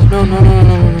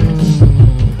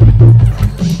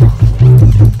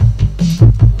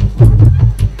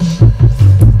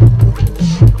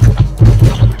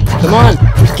 Come on,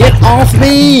 get off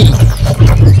me!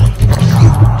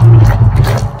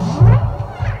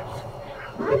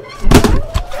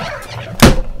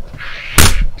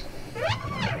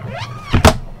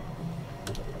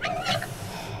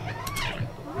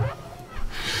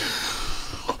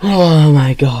 Oh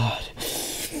my god.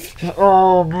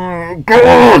 Oh my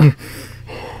god!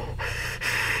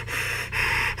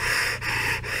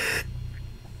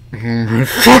 Oh my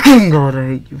fucking god, I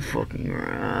hate you fucking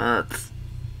rats.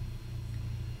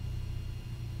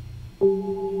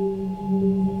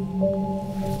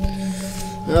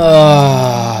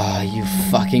 Oh, you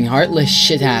fucking heartless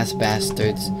shit-ass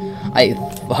bastards. I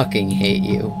fucking hate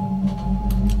you.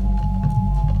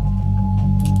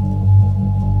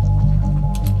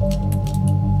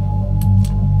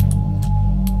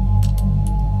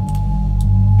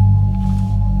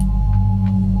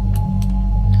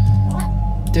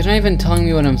 They're not even telling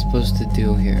me what I'm supposed to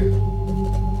do here.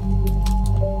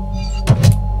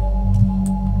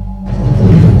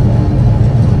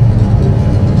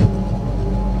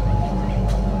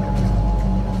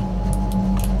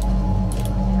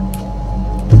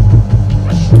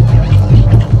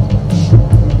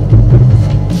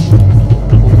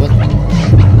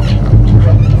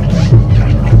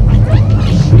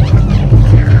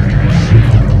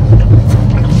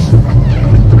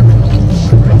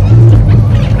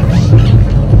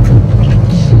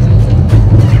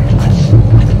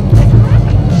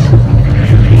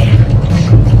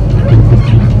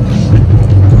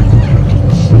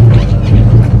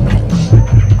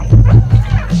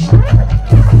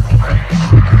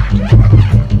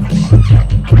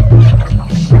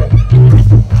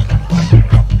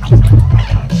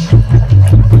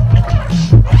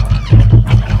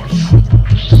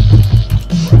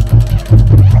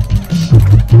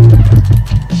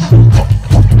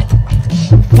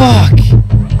 Fuck!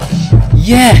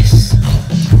 Yes!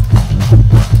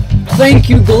 Thank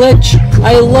you, Glitch!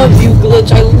 I love you,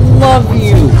 Glitch! I love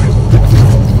you!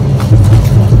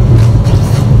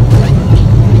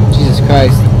 Jesus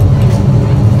Christ.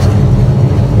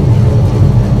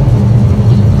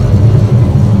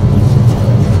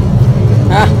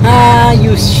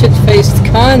 you shit-faced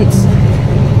cunt!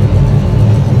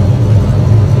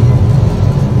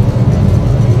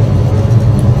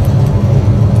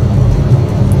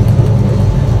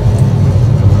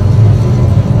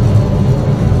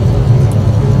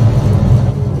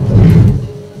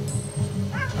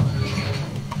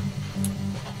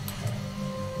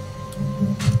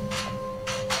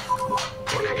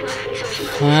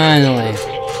 Finally.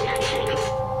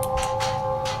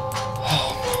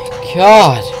 Oh my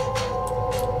god.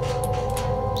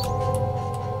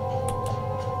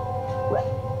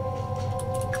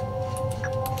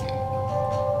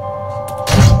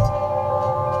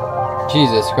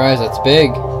 Jesus Christ, that's big.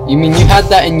 You mean you had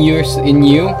that in you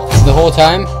the whole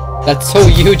time? That's so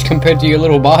huge compared to your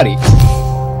little body.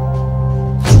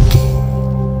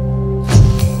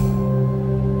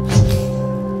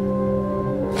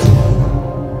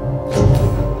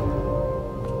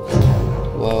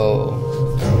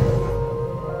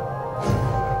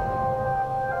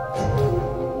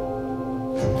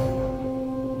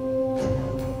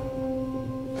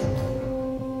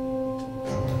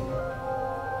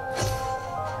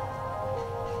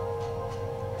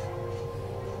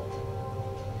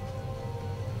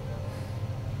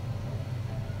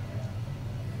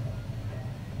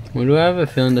 Why do I have a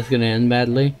feeling that's gonna end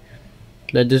badly?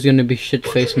 That there's gonna be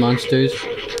shit-faced monsters?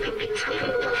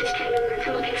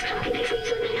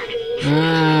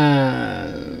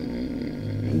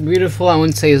 Beautiful I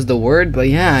wouldn't say is the word, but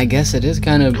yeah, I guess it is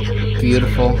kind of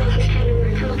beautiful.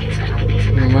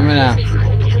 Remember now.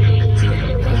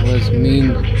 It was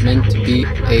meant to be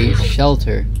a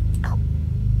shelter.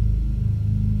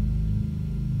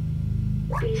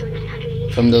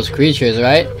 From those creatures,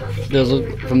 right?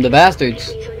 From the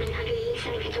bastards.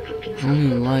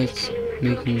 Only lights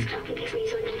making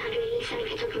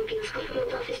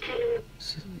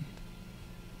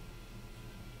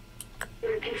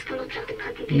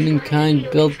humankind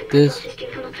built this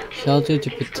shelter to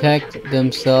protect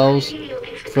themselves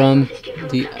from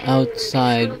the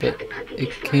outside, but it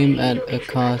came at a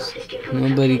cost.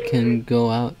 Nobody can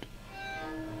go out.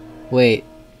 Wait.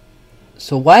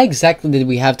 So why exactly did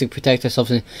we have to protect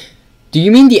ourselves? Do you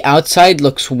mean the outside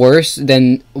looks worse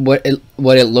than what it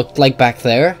looked like back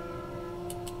there?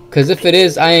 Because if it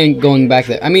is, I ain't going back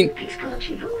there. I mean,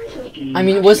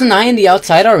 wasn't I in the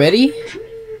outside already?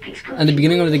 At the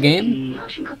beginning of the game?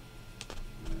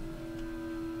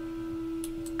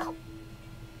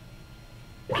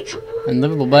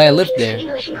 Unlivable, but I lived there.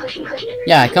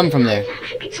 Yeah, I come from there.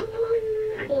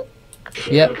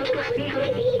 Yep.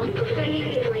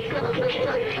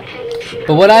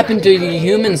 But what happened to the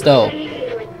humans, though?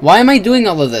 Why am I doing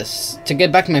all of this? To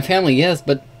get back to my family, yes,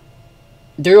 but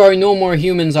there are no more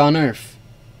humans on Earth.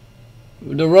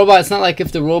 The robots, it's not like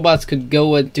if the robots could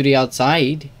go to the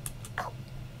outside.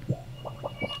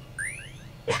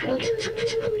 I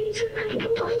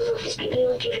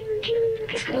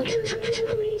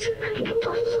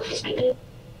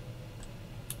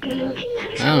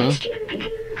don't know.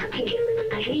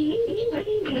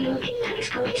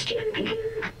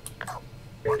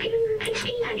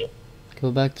 Go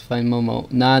back to find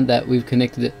Momo. Not that we've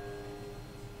connected it.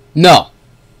 No!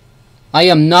 I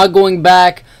am not going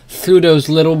back through those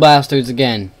little bastards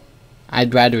again.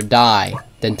 I'd rather die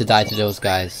than to die to those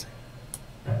guys.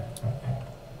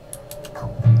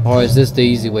 Or is this the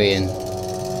easy way in?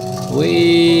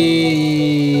 Whee!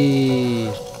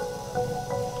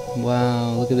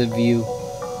 Wow, look at the view.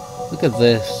 Look at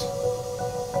this.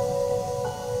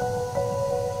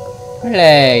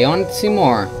 Hey, I want to see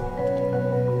more.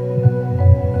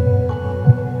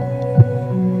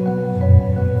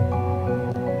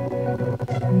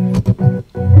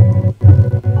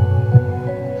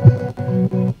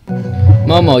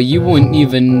 Momo, you wouldn't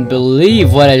even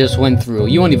believe what I just went through.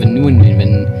 You wouldn't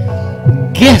even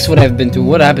guess what I've been through.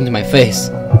 What happened to my face?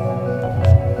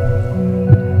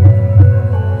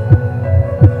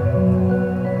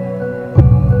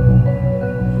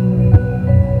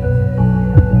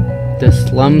 The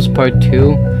slums part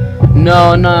 2?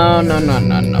 No.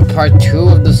 Part 2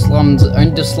 of the slums.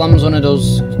 Aren't the slums one of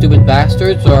those stupid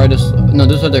bastards? Or are no,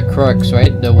 those are the crooks,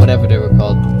 right? The whatever they were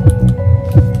called.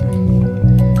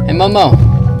 Hey, Momo.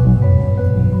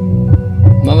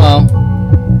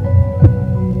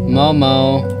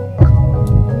 Momo.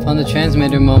 Found the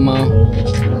transmitter, Momo.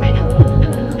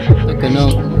 Look, a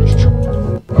note.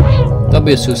 That'll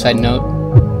be a suicide note.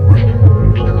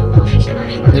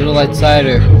 Little light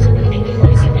cider.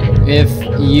 If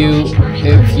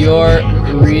you're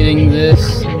reading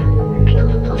this,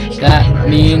 that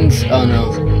means, oh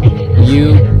no,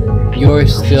 you're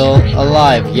still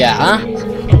alive. Yeah?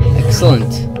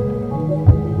 Excellent.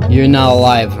 You're not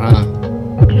alive, huh?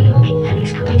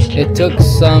 It took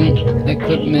some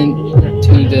equipment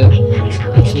to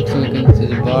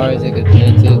the bar. Take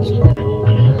advantage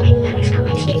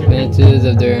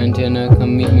of their antenna.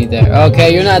 Come meet me there.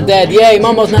 Okay, you're not dead. Yay,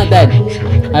 Momo's not dead.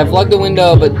 I've locked the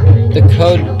window, but the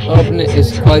code to open it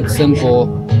is quite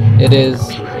simple. It is.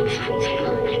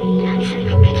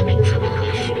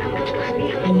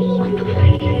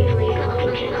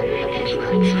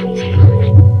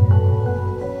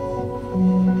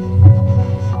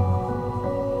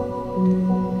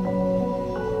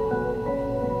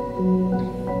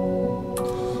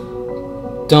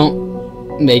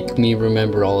 Don't make me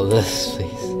remember all of this, please.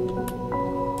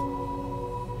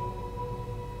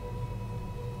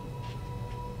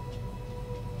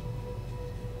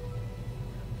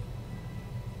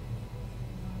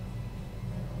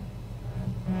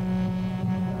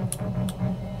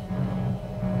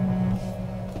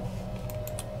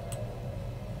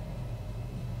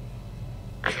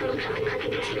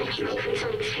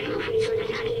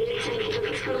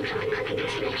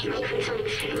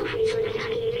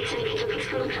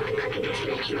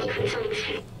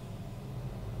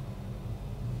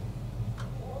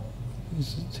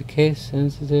 This is the case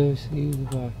sensitive. See the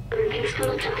bar.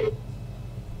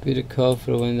 Be the code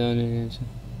for the window and the engine.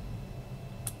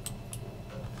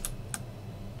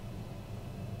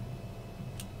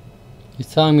 You're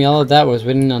telling me all of that was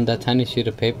written on that tiny sheet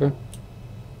of paper?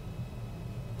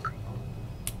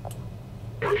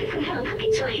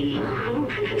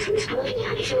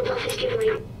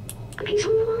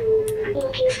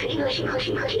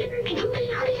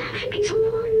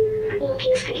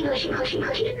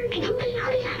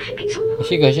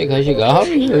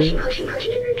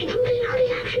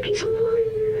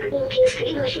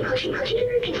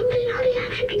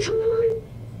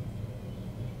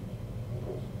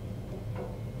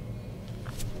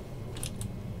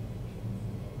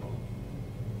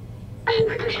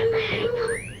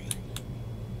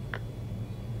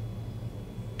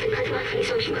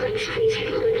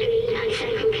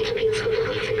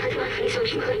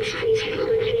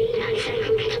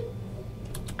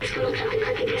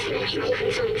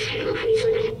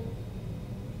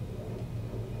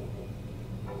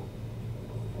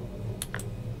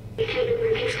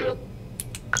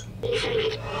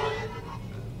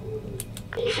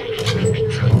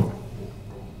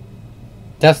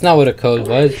 That's not what a code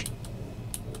was.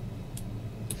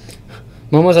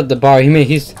 Momo's at the bar.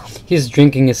 He's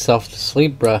drinking himself to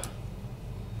sleep, bruh.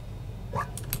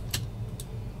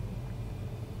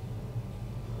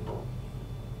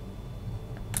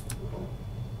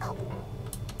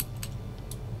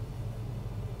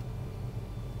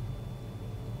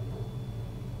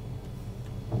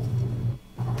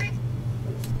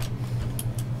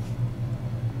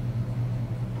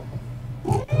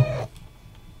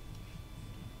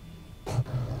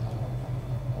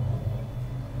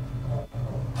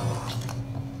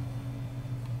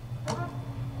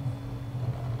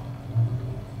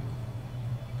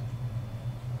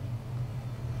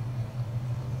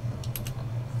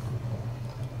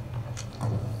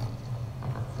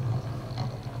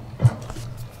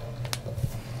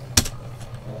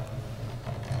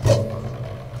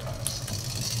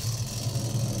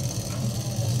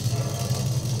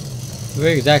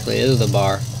 Where exactly is the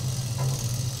bar?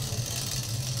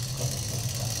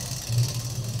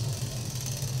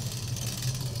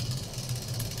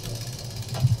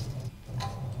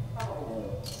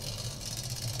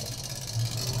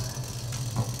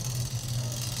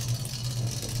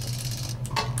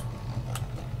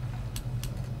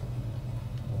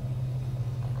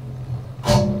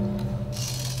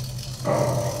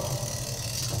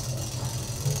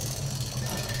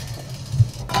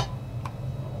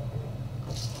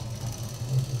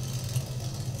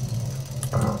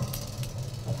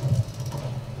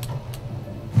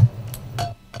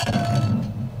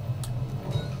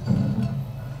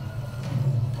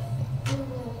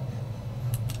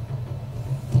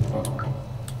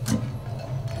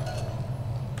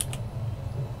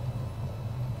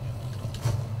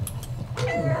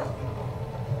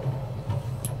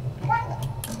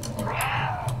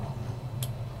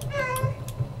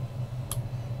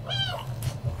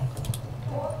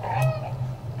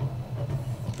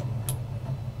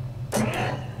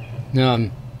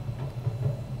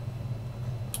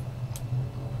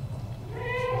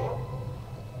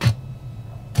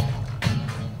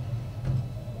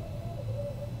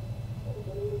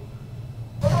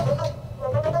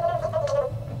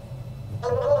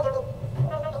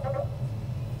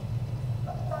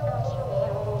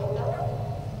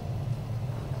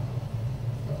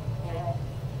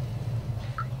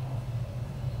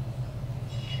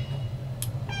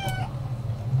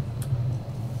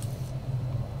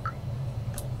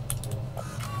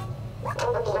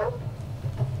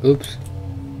 Oops.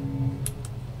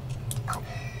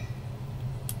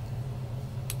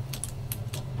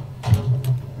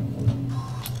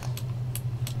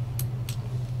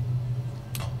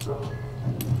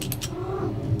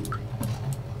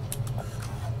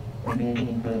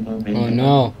 Oh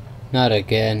no, not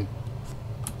again.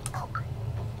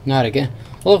 Not again.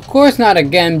 Well, of course not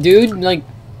again, dude. Like,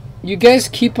 you guys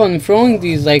keep on throwing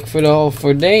these like for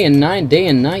day and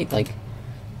night. Like,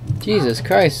 Jesus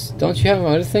Christ, don't you have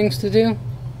other things to do?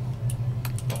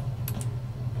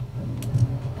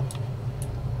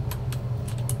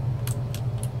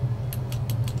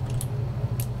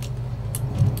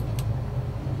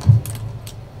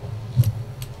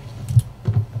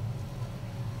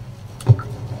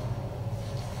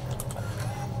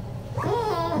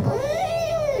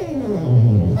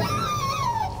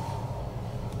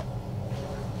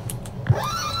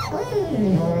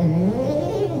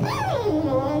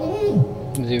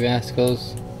 You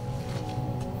rascals.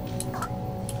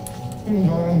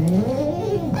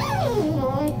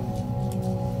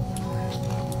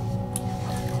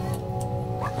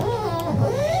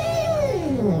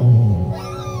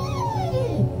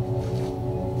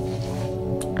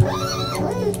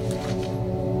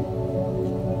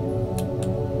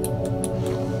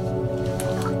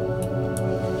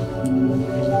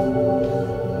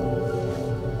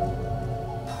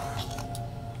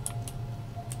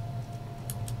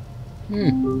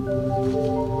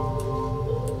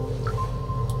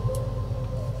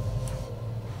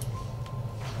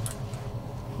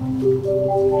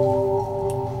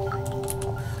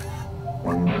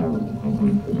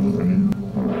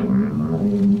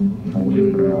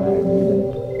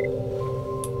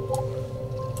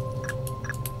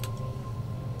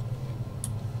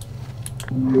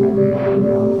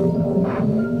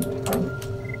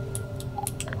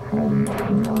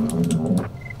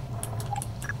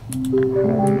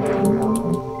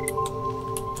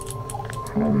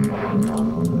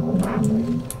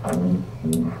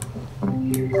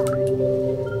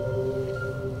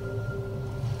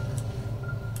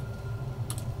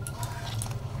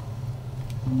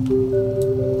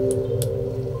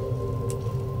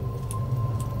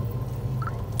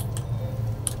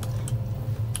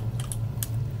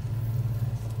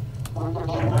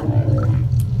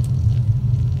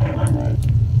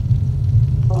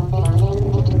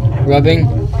 Rubbing.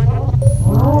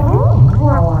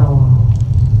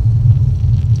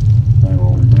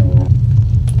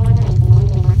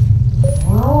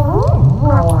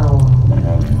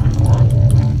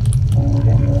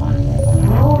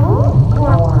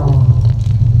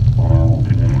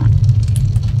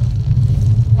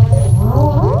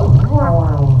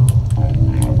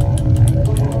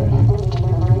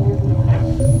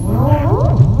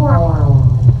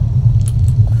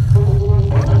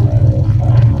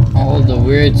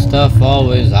 Weird stuff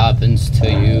always happens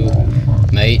to you,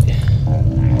 mate.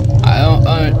 I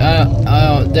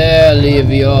don't dare leave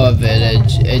your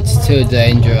village. It's too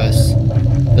dangerous.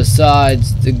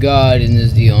 Besides, the guardian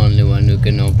is the only one who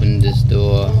can open this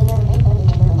door.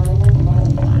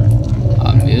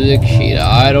 A music sheet.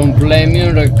 I don't play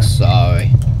music.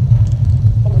 Sorry.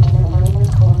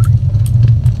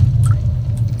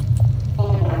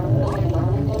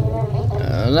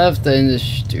 Left in the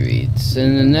streets,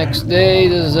 and the next day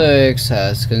the Zerx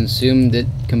has consumed it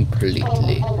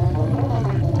completely.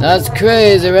 That's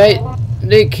crazy, right?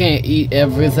 They can't eat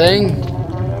everything.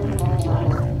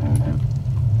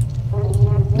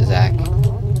 Zach.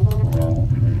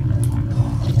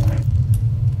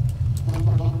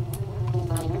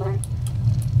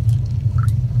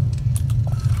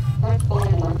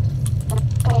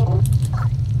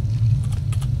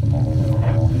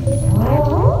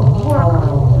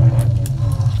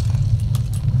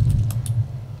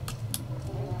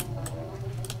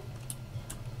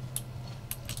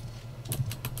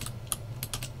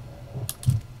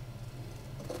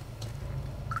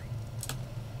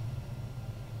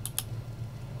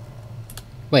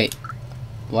 Wait,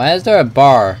 why is there a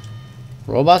bar?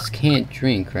 Robots can't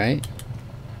drink, right?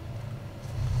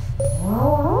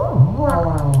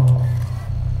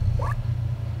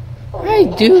 I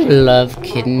do love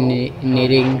kitten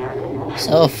knitting.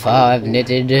 So far I've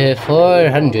knitted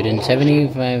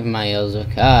 475 miles of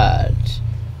cards.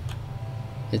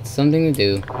 It's something to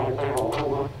do.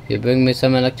 You bring me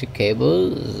some electric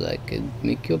cables, I could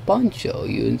make you a poncho.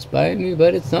 You inspire me,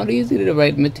 but it's not easy to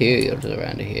write materials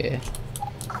around here.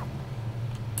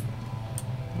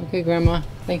 Okay, Grandma.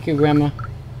 Thank you, Grandma.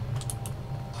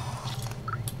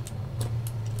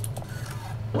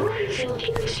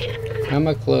 How am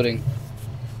I clothing?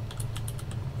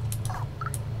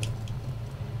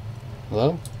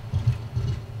 Hello?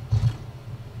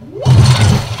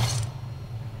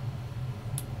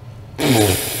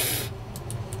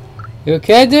 You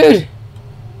okay, dude?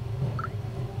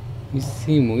 You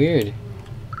seem weird.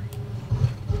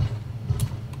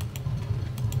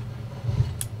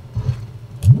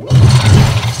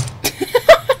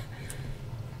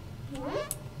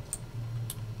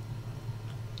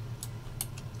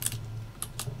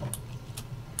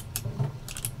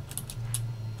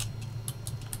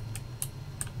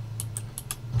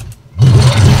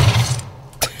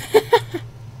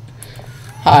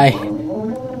 Hi.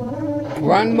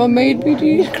 Grandma made me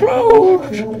these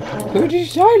clothes. Pretty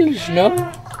stylish,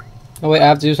 no? Oh wait, I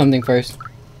have to do something first.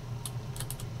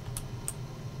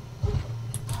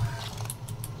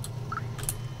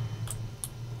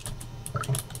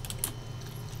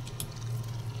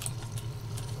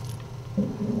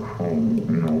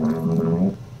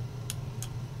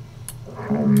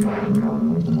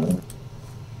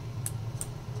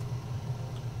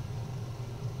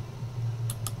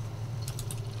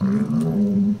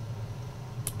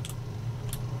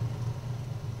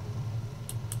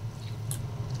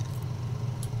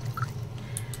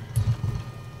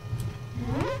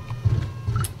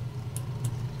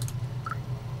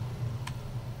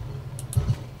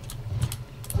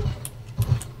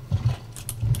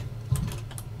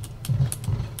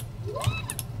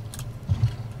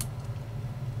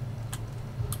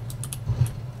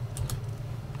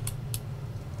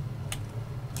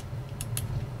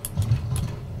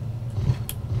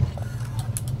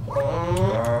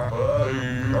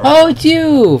 Oh, it's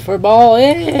you! For ball,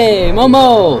 hey,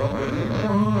 Momo!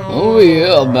 Oh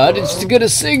yeah, managed to get a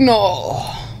signal!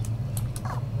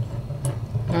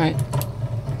 Alright.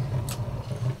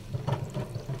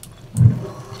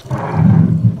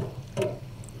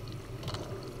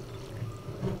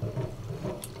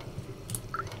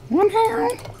 One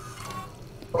hand.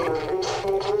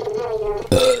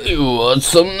 You want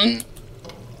something?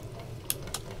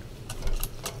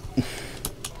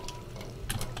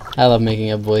 I love making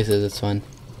up voices, it's fun.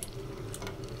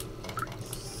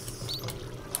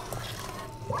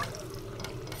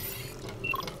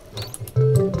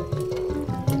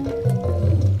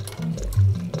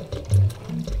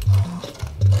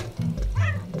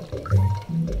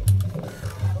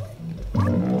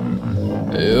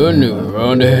 You new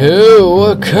around the hill,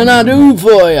 what can I do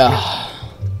for ya?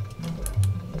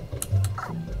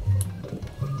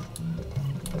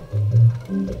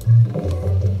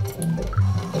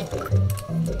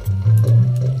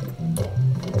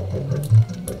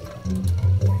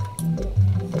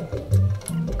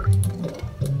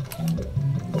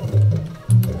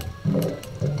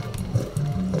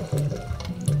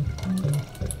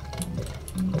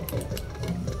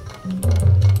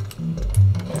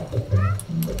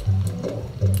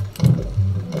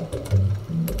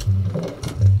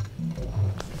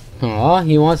 Aw,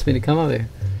 he wants me to come over here.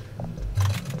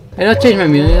 Hey, don't change my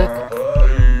music.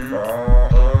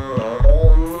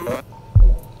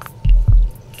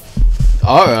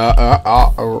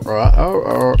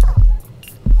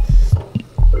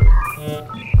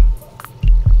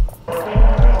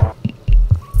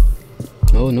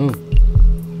 Oh no.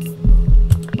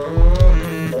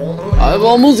 I've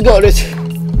almost got it.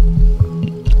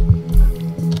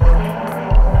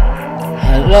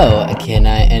 Hello, can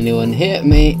anyone hear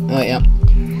me? Oh yeah.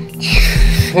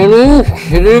 Hello,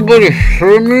 can anybody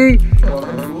hear me?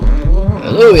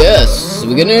 Hello, yes,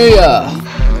 we can hear ya.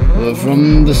 We're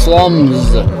from the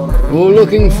slums. We're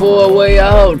looking for a way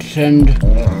out and...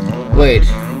 Wait,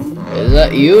 is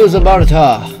that you,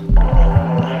 Zabarta?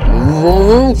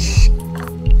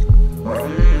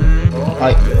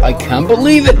 I can't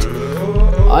believe it!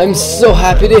 I'm so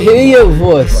happy to hear your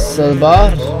voice,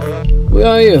 Zabar. Where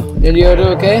are you? Are you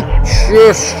okay?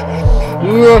 Yes,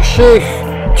 we are safe.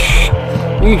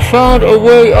 We found a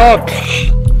way up.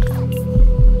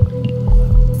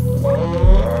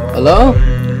 Hello?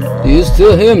 Do you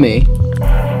still hear me?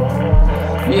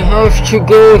 You have to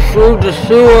go through the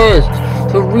sewers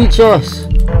to reach us.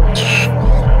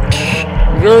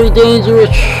 Very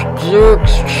dangerous.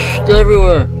 Jerks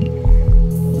everywhere.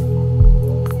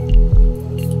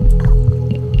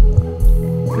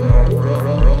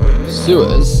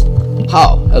 Sewers?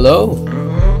 How? Hello?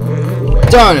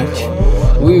 Darn it!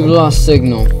 We've lost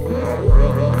signal.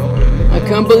 I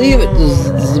can't believe it.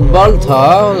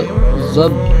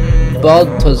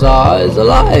 Baltazar is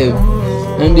alive,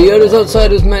 and the others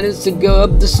outsiders managed to go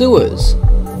up the sewers.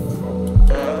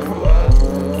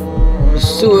 The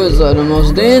sewers are the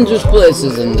most dangerous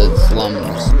places in the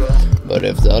slums, but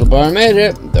if Zalbar made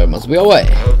it, there must be a way.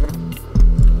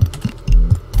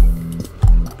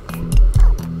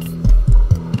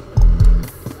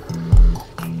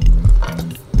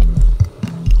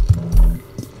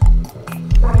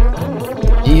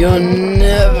 You'll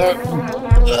never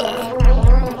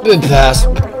pass.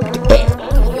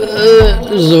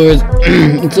 Zord,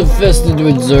 it's infested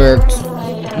with Zergs.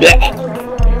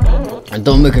 And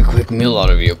don't make a quick meal out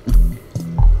of you.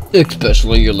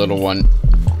 Especially your little one.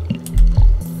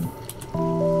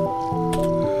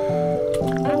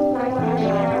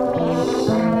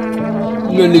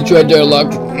 Really tried their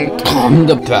luck.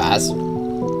 The pass.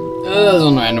 That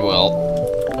doesn't end well.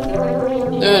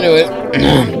 Anyway,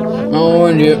 I'll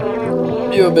warn you.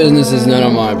 Your business is none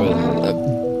of my business.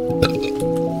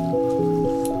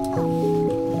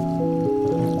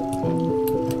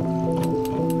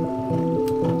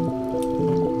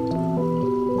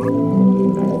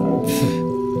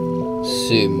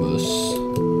 Seamus.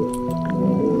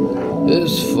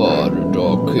 His father,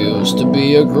 Doc, used to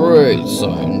be a great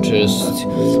scientist.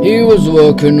 He was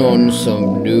working on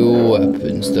some new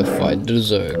weapons to fight the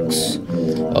Zergs.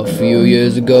 A few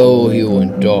years ago, he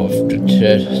went off to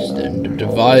test, and the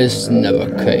device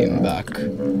never came back.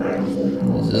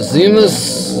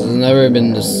 Seamus has never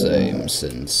been the same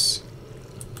since.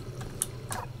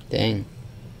 Dang.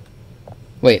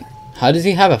 Wait, how does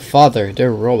he have a father?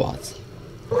 They're robots.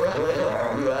 Don't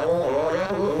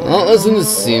listen to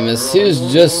Seamus, he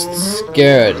was just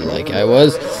scared like I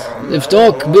was. If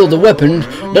Doc built a weapon,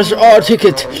 that's our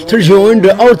ticket to join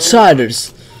the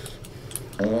Outsiders.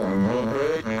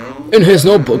 In his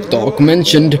notebook, Doc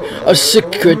mentioned a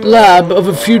secret lab of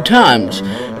a few times.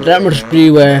 That must be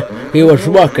where he was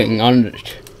working on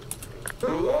it.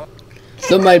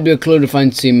 That might be a clue to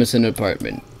find Seamus in an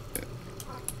apartment.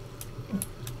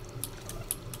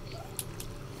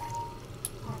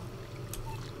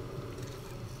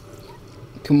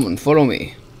 Come on, follow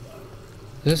me.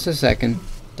 Just a second,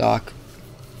 Doc.